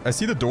 I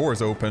see the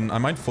doors open. I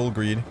might full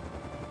greed.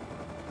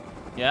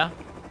 Yeah?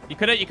 You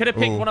could have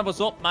picked one of us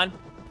up, man.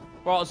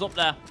 Brought us up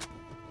there.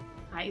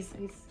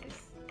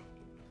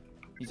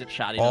 He's a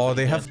chatty. Oh,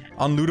 they have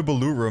unlootable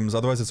loot rooms.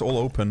 Otherwise, it's all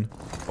open.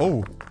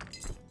 Oh.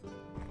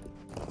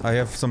 I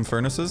have some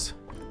furnaces.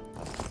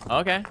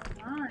 Okay.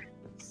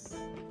 Nice.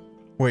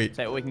 Wait.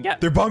 Say what we can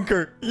get. Their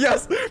bunker.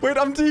 Yes. Wait,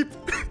 I'm deep.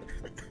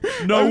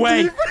 No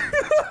way. Deep.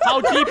 How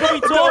deep are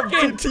we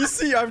talking?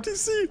 TC. I'm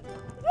TC.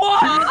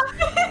 What?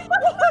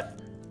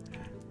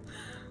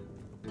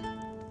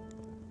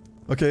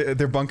 Okay,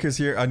 their bunker's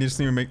here. I just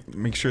need to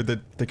make sure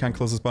that they can't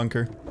close this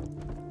bunker.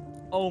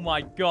 Oh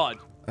my god.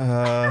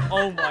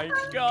 Oh my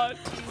god.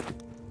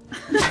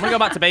 I'm gonna go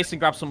back to base and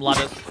grab some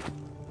ladders.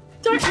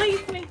 Don't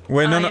leave me.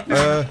 Wait,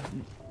 no.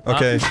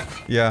 Okay.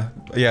 Yeah.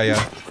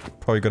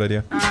 Probably a good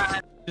idea.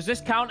 Does this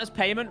count as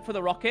payment for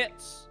the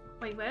rockets?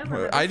 Wait, where?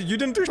 You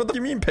didn't do... What do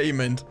you mean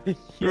payment?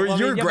 Well,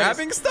 You're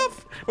grabbing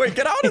stuff? Wait,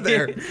 get out of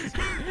there.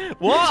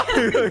 What?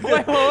 Wait,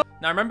 what?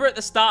 Now, remember at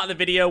the start of the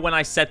video when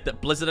I said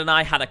that Blizzard and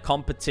I had a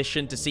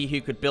competition to see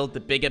who could build the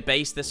bigger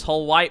base this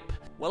whole wipe?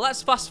 Well,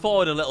 let's fast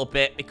forward a little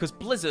bit because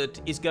Blizzard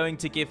is going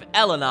to give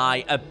Elle and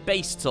I a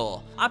base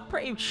tour. I'm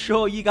pretty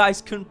sure you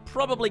guys can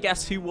probably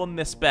guess who won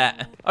this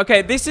bet.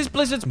 Okay, this is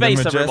Blizzard's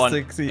base, everyone.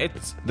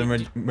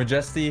 The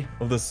majesty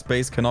of the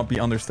space cannot be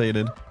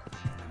understated.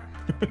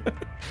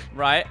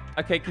 Right.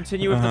 Okay,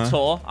 continue with the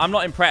tour. I'm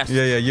not impressed.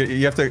 Yeah.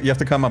 You have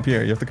to come up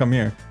here. You have to come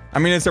here. I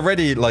mean, it's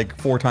already like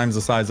 4 times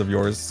the size of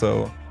yours,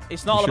 so...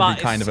 It's not all about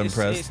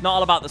impressed. It's not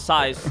all about the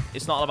size.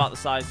 It's not all about the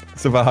size.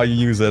 It's about how you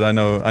use it. I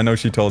know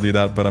she told you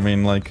that, but I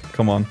mean, like,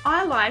 come on.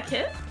 I like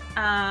it.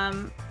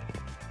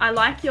 I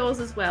like yours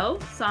as well.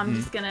 So I'm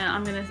just gonna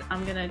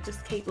I'm gonna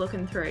just keep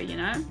looking through, you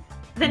know.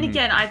 Then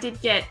again, I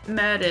did get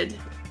murdered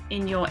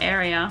in your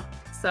area,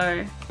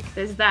 so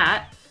there's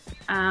that.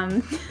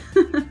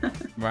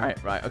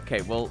 Right. Okay.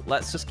 Well,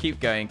 let's just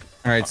keep going.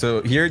 All right.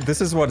 So here,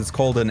 this is what it's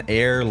called an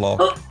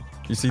airlock.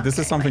 You see, this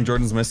is something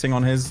Jordan's missing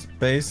on his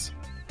base.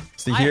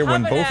 See here,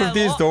 when both of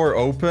these doors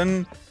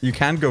open, you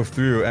can't go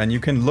through, and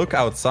you can look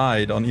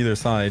outside on either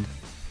side.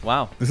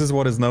 Wow. This is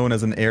what is known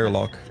as an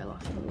airlock. I fell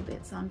off a little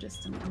bit, so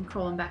I'm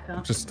crawling back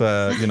up. Just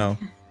you know,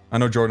 I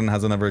know Jordan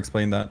hasn't ever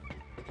explained that.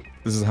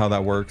 This is how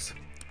that works.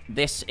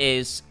 This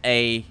is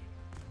a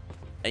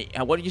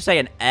what did you say?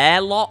 An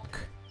airlock?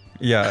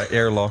 Yeah,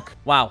 airlock.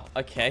 Wow.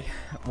 Okay.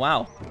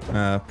 Wow.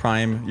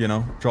 Prime, you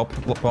know, drop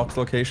box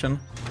location.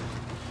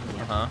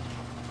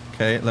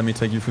 Okay, let me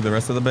take you through the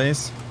rest of the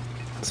base.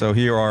 So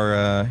here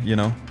are, you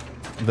know,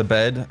 the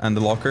bed and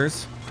the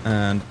lockers.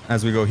 And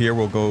as we go here,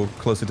 we'll go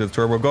closer to the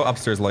tour. We'll go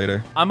upstairs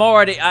later. I'm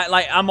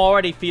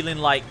already feeling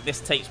like this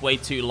takes way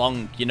too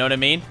long. You know what I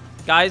mean,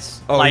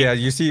 guys? Oh, yeah.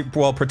 You see,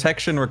 well,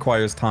 protection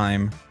requires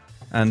time.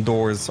 And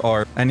doors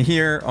are... And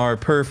here are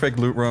perfect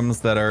loot rooms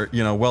that are,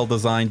 you know, well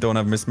designed, don't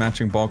have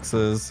mismatching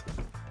boxes.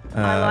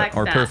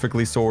 Are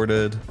perfectly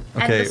sorted.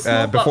 Okay,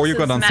 before you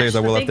go downstairs, I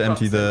will have to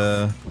empty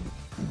the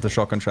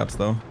shotgun traps,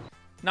 though.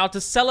 Now,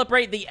 to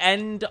celebrate the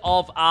end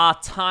of our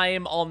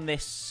time on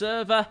this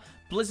server,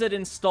 Blizzard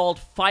installed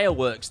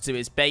fireworks to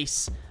his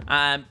base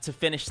to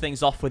finish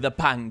things off with a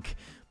bang.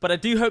 But I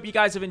do hope you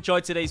guys have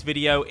enjoyed today's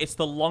video. It's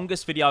the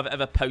longest video I've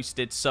ever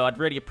posted, so I'd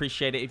really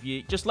appreciate it if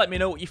you just let me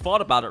know what you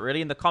thought about it,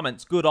 really, in the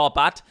comments, good or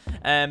bad.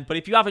 But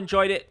if you have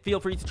enjoyed it, feel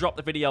free to drop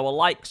the video a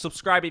like,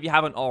 subscribe if you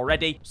haven't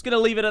already. Just going to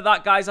leave it at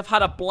that, guys. I've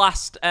had a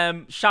blast.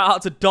 Shout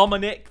out to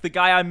Dominic, the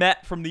guy I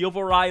met from the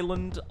other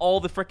island, all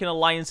the freaking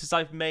alliances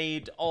I've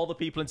made, all the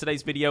people in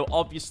today's video.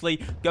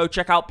 Obviously, go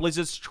check out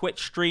Blizzard's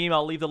Twitch stream.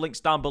 I'll leave the links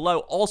down below.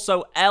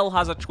 Also, Elle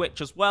has a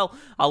Twitch as well.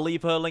 I'll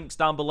leave her links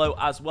down below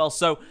as well.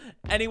 So,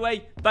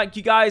 anyway... Thank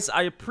you guys,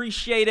 I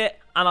appreciate it,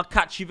 and I'll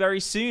catch you very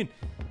soon.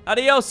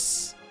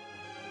 Adios!